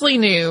obviously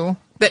knew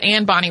that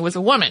Anne Bonny was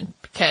a woman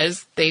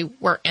because they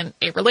were in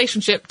a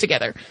relationship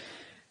together.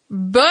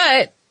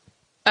 But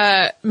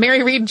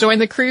Mary Read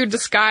joined the crew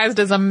disguised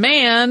as a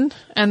man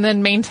and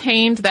then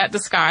maintained that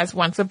disguise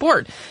once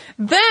aboard.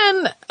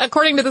 Then,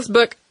 according to this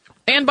book,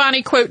 Anne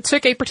Bonny, quote,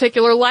 took a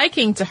particular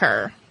liking to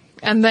her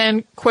and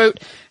then, quote,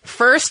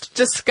 first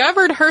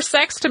discovered her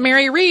sex to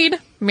Mary Read,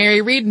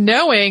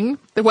 knowing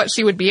what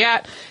she would be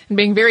at and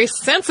being very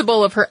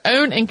sensible of her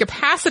own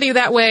incapacity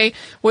that way,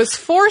 was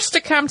forced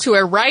to come to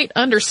a right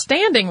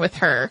understanding with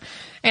her.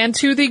 And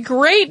to the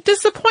great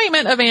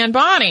disappointment of Anne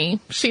Bonny,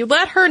 she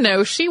let her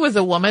know she was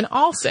a woman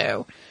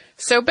also.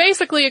 So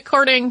basically,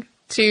 according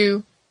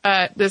to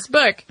this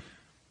book,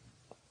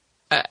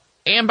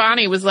 Anne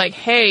Bonny was like,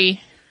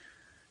 hey,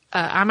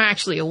 I'm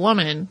actually a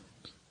woman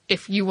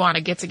if you want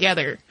to get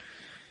together.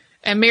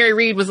 And Mary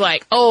Read was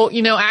like, oh,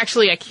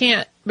 actually I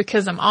can't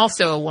because I'm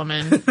also a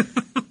woman.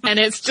 And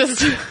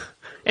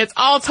it's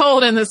all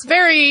told in this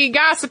very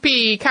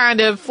gossipy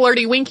kind of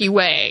flirty winky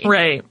way.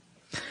 Right.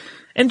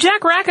 And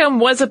Jack Rackham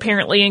was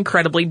apparently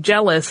incredibly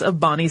jealous of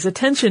Bonny's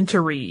attention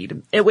to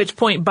Read, at which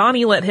point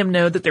Bonny let him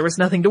know that there was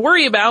nothing to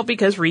worry about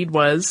because Read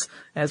was,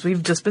 as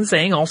we've just been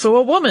saying, also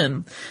a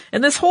woman.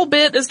 And this whole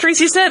bit, as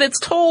Tracy said, it's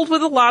told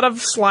with a lot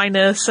of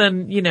slyness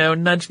and,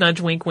 nudge, nudge,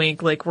 wink,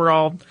 wink, like we're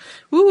all,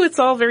 it's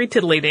all very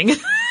titillating.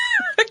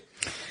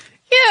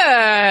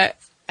 Yeah.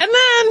 And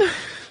then,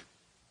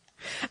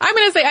 I'm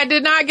gonna say I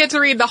did not get to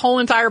read the whole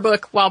entire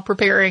book while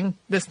preparing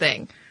this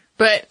thing,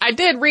 but I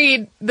did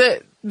read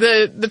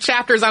the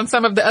chapters on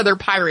some of the other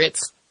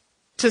pirates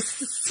to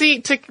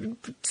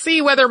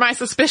see whether my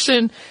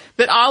suspicion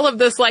that all of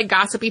this like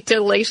gossipy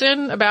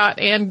titillation about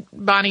Anne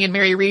Bonny and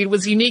Mary Read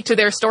was unique to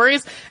their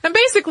stories. And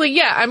basically,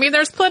 yeah,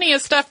 there's plenty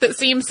of stuff that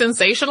seems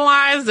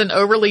sensationalized and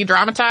overly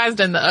dramatized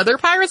in the other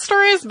pirate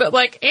stories, but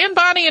like Anne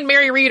Bonny and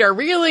Mary Read are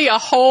really a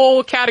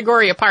whole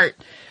category apart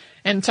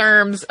in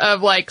terms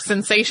of like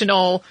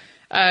sensational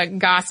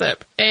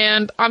gossip.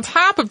 And on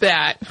top of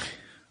that,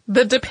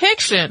 the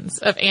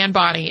depictions of Anne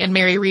Bonny and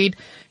Mary Read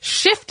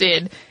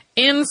shifted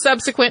in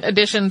subsequent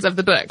editions of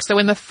the book. So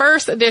in the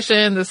first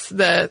edition,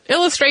 the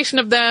illustration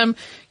of them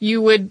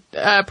you would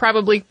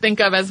probably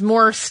think of as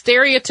more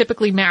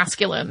stereotypically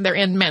masculine. They're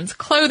in men's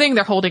clothing,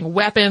 they're holding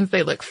weapons,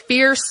 they look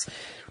fierce.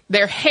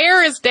 Their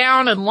hair is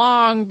down and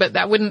long, but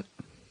that wouldn't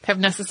have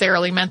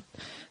necessarily meant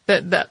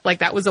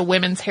that was a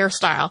women's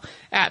hairstyle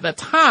at the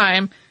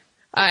time.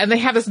 And they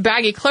have this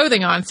baggy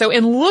clothing on. So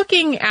in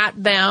looking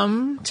at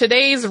them,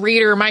 today's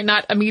reader might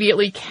not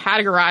immediately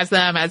categorize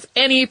them as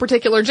any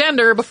particular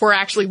gender before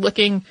actually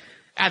looking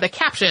at the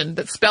caption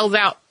that spells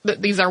out that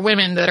these are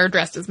women that are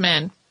dressed as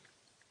men.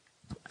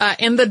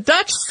 In the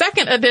Dutch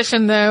second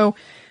edition, though,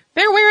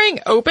 they're wearing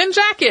open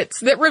jackets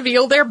that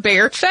reveal their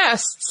bare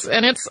chests.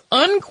 And it's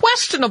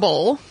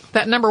unquestionable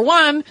that, number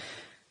one,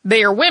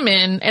 they are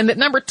women, and that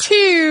number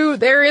two,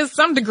 there is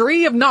some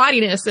degree of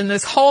naughtiness in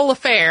this whole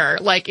affair.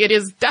 Like, it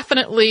is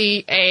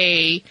definitely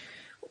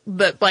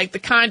the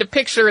kind of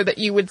picture that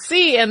you would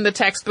see in the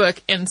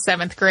textbook in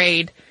 7th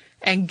grade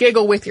and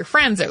giggle with your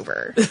friends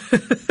over.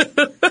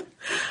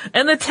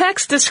 And the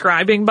text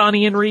describing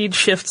Bonnie and Reed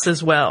shifts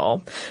as well.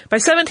 By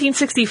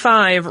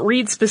 1765,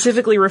 Reed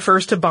specifically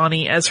refers to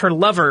Bonnie as her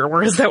lover,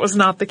 whereas that was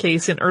not the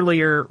case in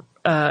earlier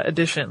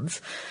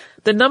editions.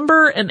 The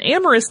number and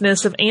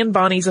amorousness of Anne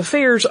Bonny's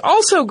affairs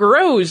also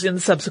grows in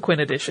subsequent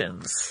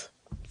editions.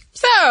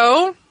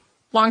 So,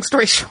 long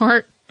story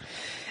short,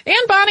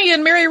 Anne Bonny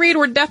and Mary Read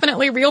were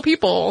definitely real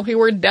people who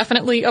were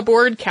definitely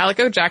aboard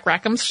Calico Jack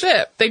Rackham's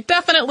ship. They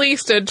definitely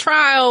stood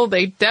trial.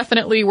 They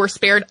definitely were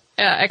spared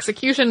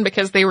execution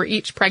because they were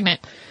each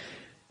pregnant.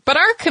 But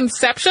our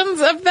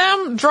conceptions of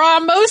them draw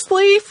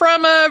mostly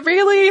from a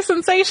really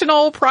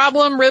sensational,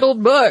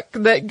 problem-riddled book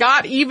that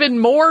got even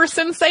more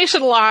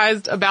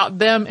sensationalized about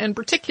them in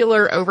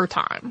particular over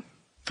time.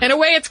 In a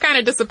way, it's kind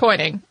of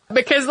disappointing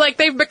because, like,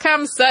 they've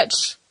become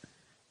such,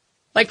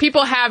 like,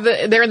 people have,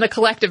 they're in the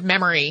collective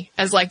memory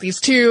as, like,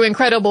 these two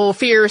incredible,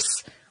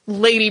 fierce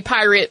lady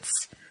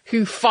pirates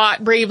who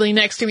fought bravely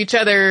next to each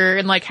other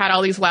and, like, had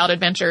all these wild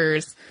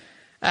adventures.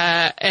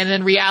 And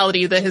in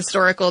reality, the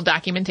historical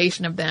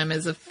documentation of them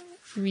is a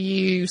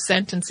few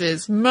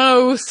sentences,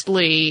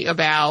 mostly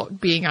about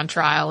being on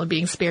trial and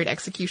being spared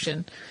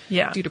execution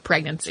due to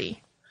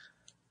pregnancy.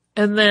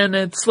 And then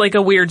it's like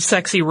a weird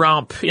sexy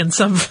romp in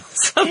some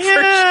versions.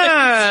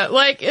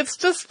 Like, it's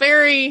just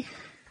very,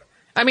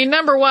 I mean,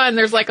 number one,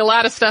 there's like a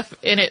lot of stuff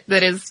in it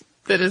that is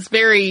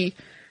very,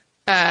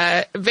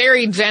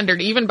 very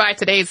gendered, even by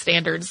today's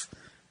standards,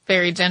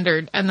 very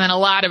gendered. And then a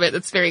lot of it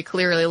that's very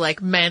clearly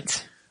like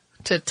meant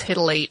to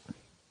titillate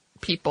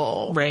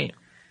people. Right.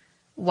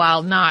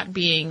 While not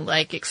being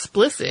like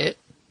explicit,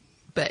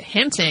 but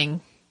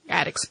hinting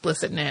at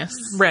explicitness.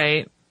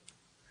 Right.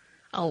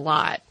 A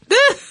lot.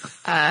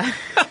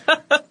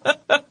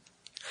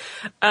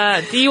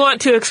 Do you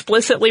want to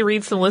explicitly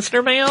read some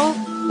listener mail?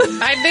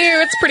 I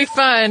do. It's pretty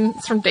fun.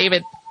 It's from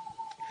David.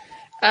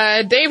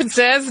 David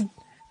says,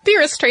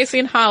 "Dearest Tracy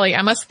and Holly,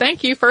 I must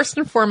thank you first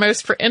and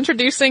foremost for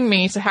introducing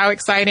me to how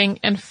exciting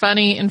and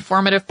funny,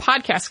 informative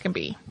podcasts can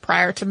be.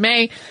 Prior to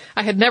May,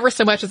 I had never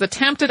so much as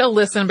attempted a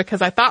listen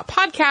because I thought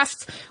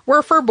podcasts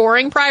were for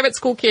boring private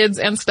school kids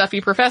and stuffy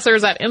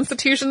professors at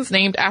institutions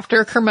named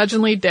after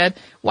curmudgeonly dead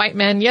white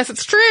men. Yes,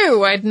 it's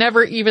true. I'd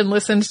never even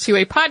listened to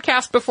a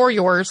podcast before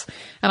yours,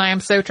 and I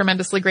am so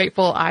tremendously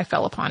grateful I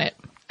fell upon it.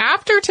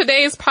 After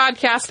today's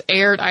podcast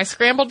aired, I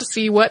scrambled to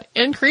see what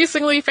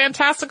increasingly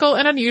fantastical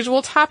and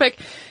unusual topic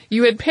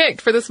you had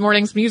picked for this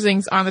morning's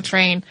musings on the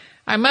train.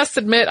 I must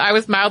admit I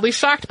was mildly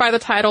shocked by the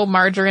title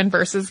Margarine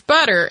versus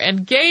Butter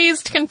and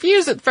gazed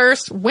confused at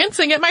first,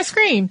 wincing at my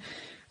screen.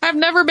 I've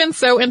never been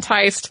so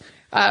enticed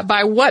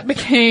by what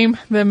became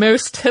the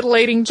most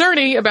titillating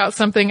journey about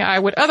something I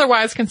would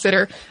otherwise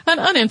consider an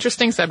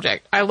uninteresting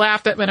subject. I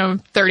laughed at minimum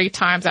 30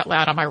 times out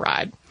loud on my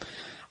ride.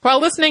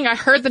 While listening, I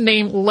heard the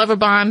name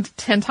Lovibond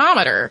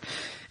Tentometer,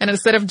 and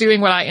instead of doing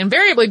what I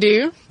invariably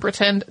do,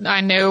 pretend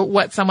I know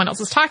what someone else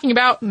is talking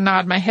about,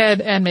 nod my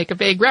head, and make a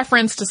vague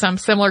reference to some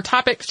similar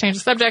topic to change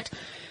the subject,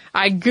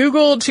 I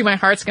Googled to my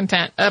heart's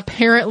content.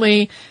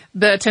 Apparently,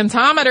 the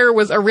tentometer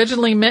was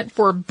originally meant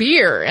for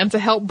beer and to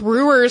help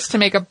brewers to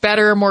make a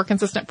better, more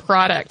consistent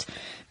product.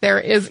 There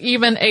is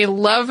even a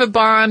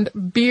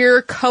Lovibond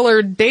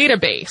beer-colored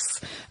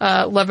database.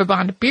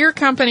 Lovibond Beer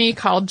Company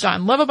called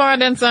John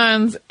Lovibond &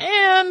 Sons,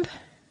 and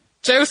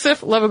Joseph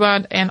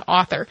Lovibond, an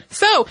author.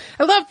 So,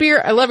 I love beer.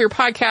 I love your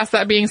podcast.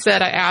 That being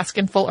said, I ask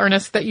in full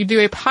earnest that you do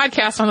a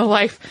podcast on the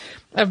life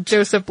of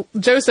Joseph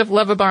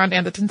Lovibond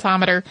and the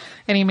Tentometer.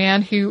 Any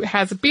man who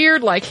has a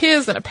beard like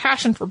his and a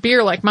passion for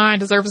beer like mine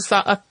deserves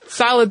a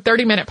solid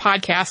 30-minute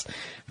podcast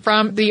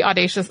from the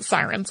audacious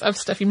sirens of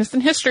Stuff You Missed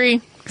in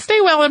History.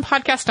 Stay well and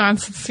podcast on.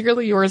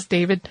 Sincerely yours,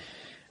 David.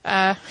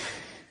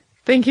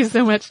 Thank you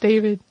so much,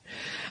 David.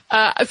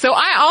 So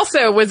I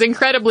also was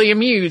incredibly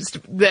amused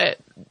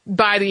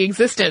by the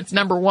existence,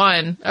 number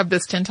one, of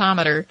this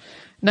tentometer.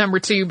 Number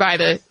two, by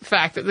the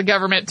fact that the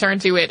government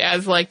turned to it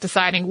as like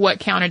deciding what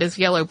counted as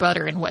yellow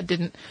butter and what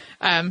didn't.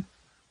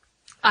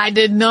 I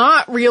did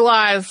not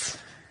realize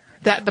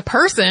that the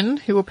person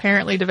who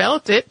apparently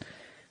developed it,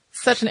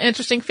 such an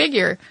interesting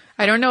figure.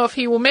 I don't know if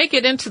he will make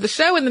it into the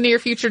show in the near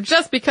future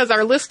just because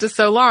our list is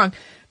so long,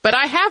 but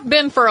I have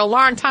been for a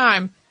long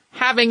time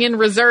having in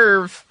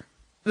reserve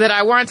that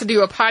I want to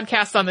do a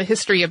podcast on the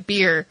history of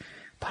beer,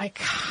 but I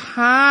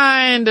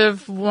kind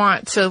of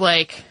want to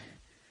like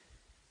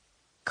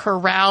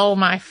corral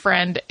my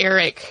friend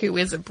Eric, who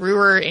is a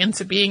brewer,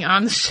 into being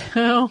on the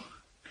show.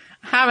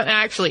 haven't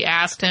actually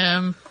asked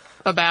him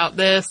about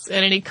this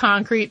in any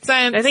concrete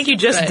sense. I think you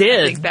just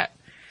did. I think that,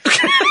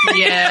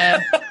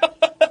 yeah.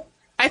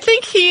 I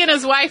think he and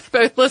his wife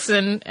both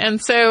listen,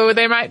 and so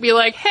they might be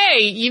like,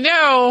 hey, you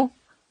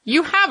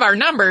have our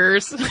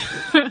numbers.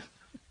 You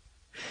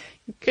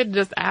could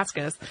just ask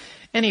us.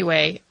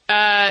 Anyway,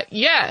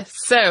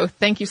 so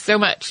thank you so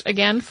much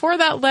again for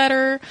that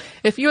letter.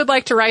 If you would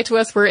like to write to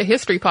us, we're at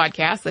History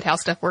Podcast at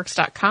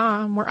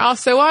HowStuffWorks.com. We're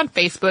also on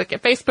Facebook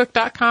at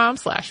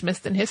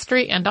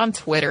Facebook.com/MissedInHistory and on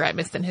Twitter at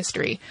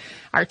MissedInHistory.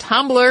 Our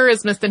Tumblr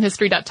is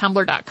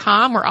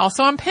MissedInHistory.tumblr.com. We're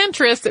also on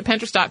Pinterest at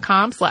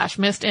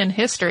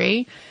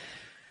Pinterest.com/MissedInHistory.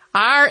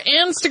 Our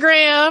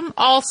Instagram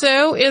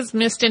also is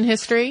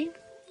MissedInHistory.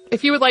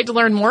 If you would like to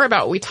learn more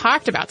about what we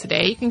talked about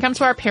today, you can come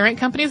to our parent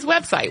company's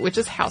website, which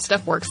is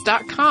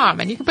HowStuffWorks.com.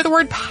 And you can put the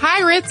word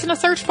pirates in a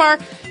search bar.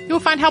 You'll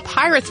find How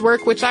Pirates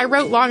Work, which I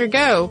wrote long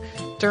ago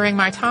during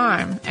my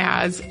time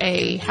as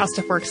a How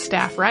Stuff Works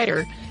staff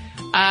writer.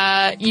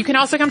 You can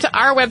also come to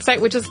our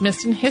website, which is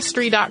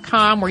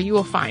MissedInHistory.com, where you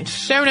will find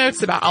show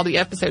notes about all the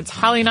episodes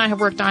Holly and I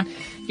have worked on.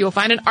 You will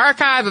find an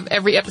archive of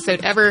every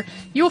episode ever.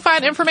 You will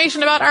find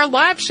information about our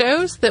live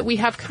shows that we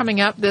have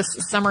coming up this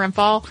summer and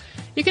fall.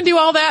 You can do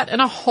all that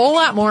and a whole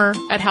lot more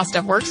at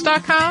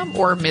HowStuffWorks.com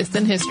or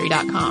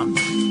MissedInHistory.com.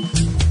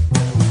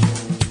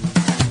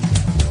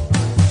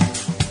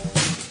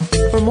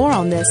 For more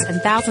on this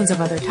and thousands of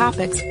other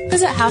topics,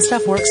 visit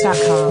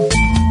HowStuffWorks.com.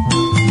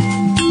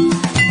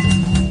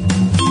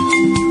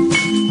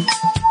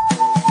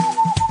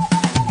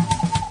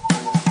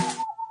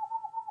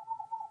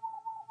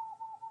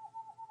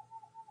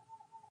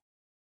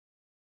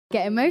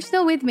 Get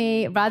emotional with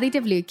me, Radhi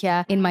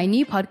Devlukia, in my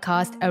new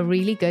podcast, A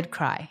Really Good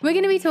Cry. We're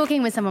going to be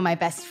talking with some of my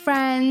best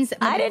friends.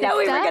 I didn't know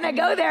we were going to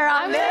go there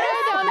on this.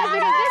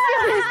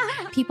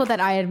 People that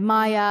I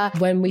admire.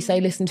 When we say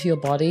listen to your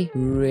body,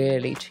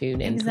 really tune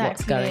into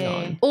what's going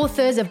on.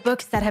 Authors of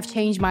books that have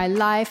changed my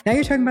life. Now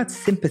you're talking about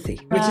sympathy,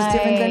 which is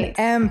different than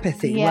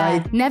empathy,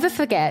 right? Never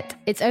forget,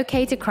 it's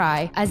okay to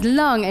cry as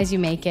long as you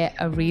make it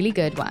a really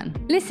good one.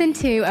 Listen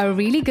to A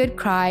Really Good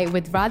Cry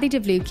with Radhi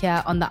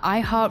Devlukia on the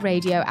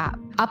iHeartRadio app,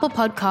 Apple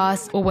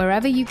Podcasts, or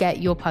wherever you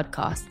get your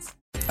podcasts.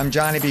 I'm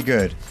Johnny B.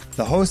 Good,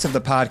 the host of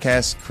the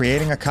podcast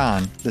Creating a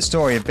Con, the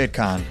story of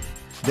Bitcoin.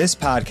 This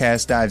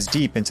podcast dives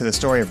deep into the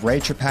story of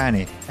Ray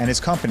Trapani and his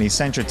company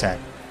Centratech.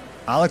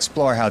 I'll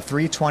explore how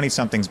three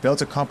 20-somethings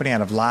built a company out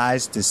of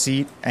lies,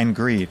 deceit, and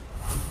greed.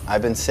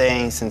 I've been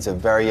saying since a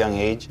very young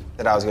age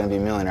that I was going to be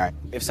a millionaire.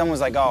 If someone's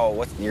like, oh,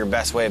 what's your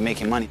best way of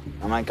making money?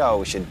 I'm like, oh,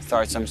 we should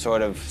start some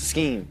sort of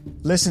scheme.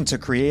 Listen to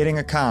Creating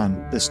a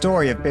Con, the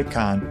story of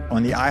Bitcoin,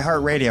 on the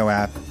iHeartRadio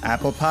app,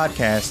 Apple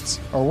Podcasts,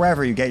 or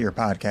wherever you get your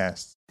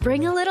podcasts.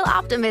 Bring a little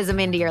optimism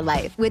into your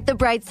life with The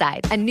Bright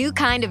Side, a new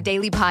kind of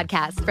daily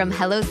podcast from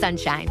Hello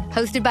Sunshine,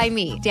 hosted by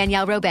me,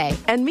 Danielle Robay.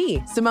 And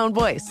me, Simone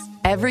Boyce.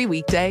 Every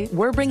weekday,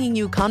 we're bringing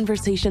you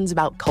conversations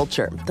about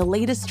culture, the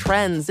latest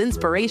trends,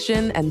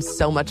 inspiration, and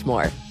so much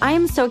more. I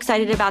am so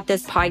excited about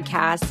this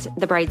podcast,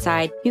 The Bright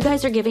Side. You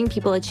guys are giving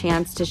people a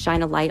chance to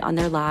shine a light on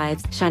their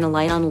lives, shine a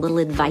light on a little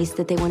advice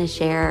that they want to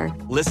share.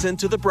 Listen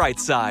to The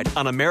Bright Side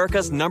on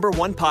America's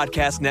 #1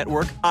 podcast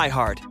network,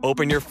 iHeart.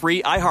 Open your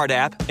free iHeart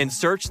app and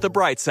search The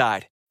Bright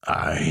Side.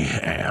 I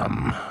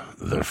am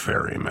the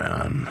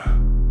ferryman.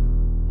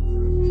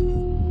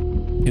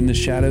 In the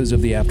shadows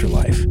of the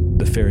afterlife,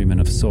 the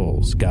Ferryman of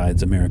Souls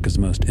guides America's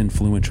most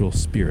influential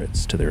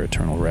spirits to their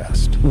eternal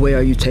rest. Where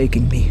are you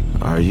taking me?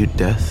 Are you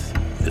death?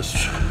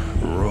 This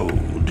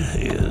road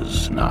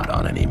is not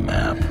on any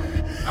map.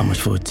 How much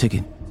for a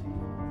ticket?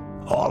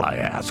 All I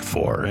ask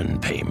for in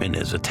payment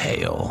is a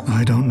tale.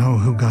 I don't know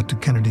who got to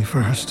Kennedy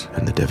first.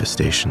 And the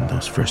devastation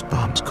those first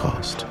bombs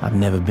caused. I've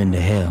never been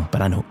to hell,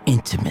 but I know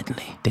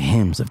intimately the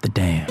hymns of the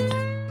damned.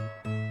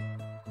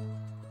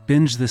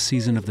 Binge this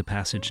season of The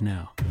Passage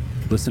now.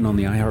 Listen on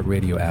the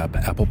iHeartRadio app,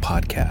 Apple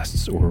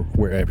Podcasts, or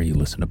wherever you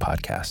listen to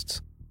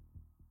podcasts.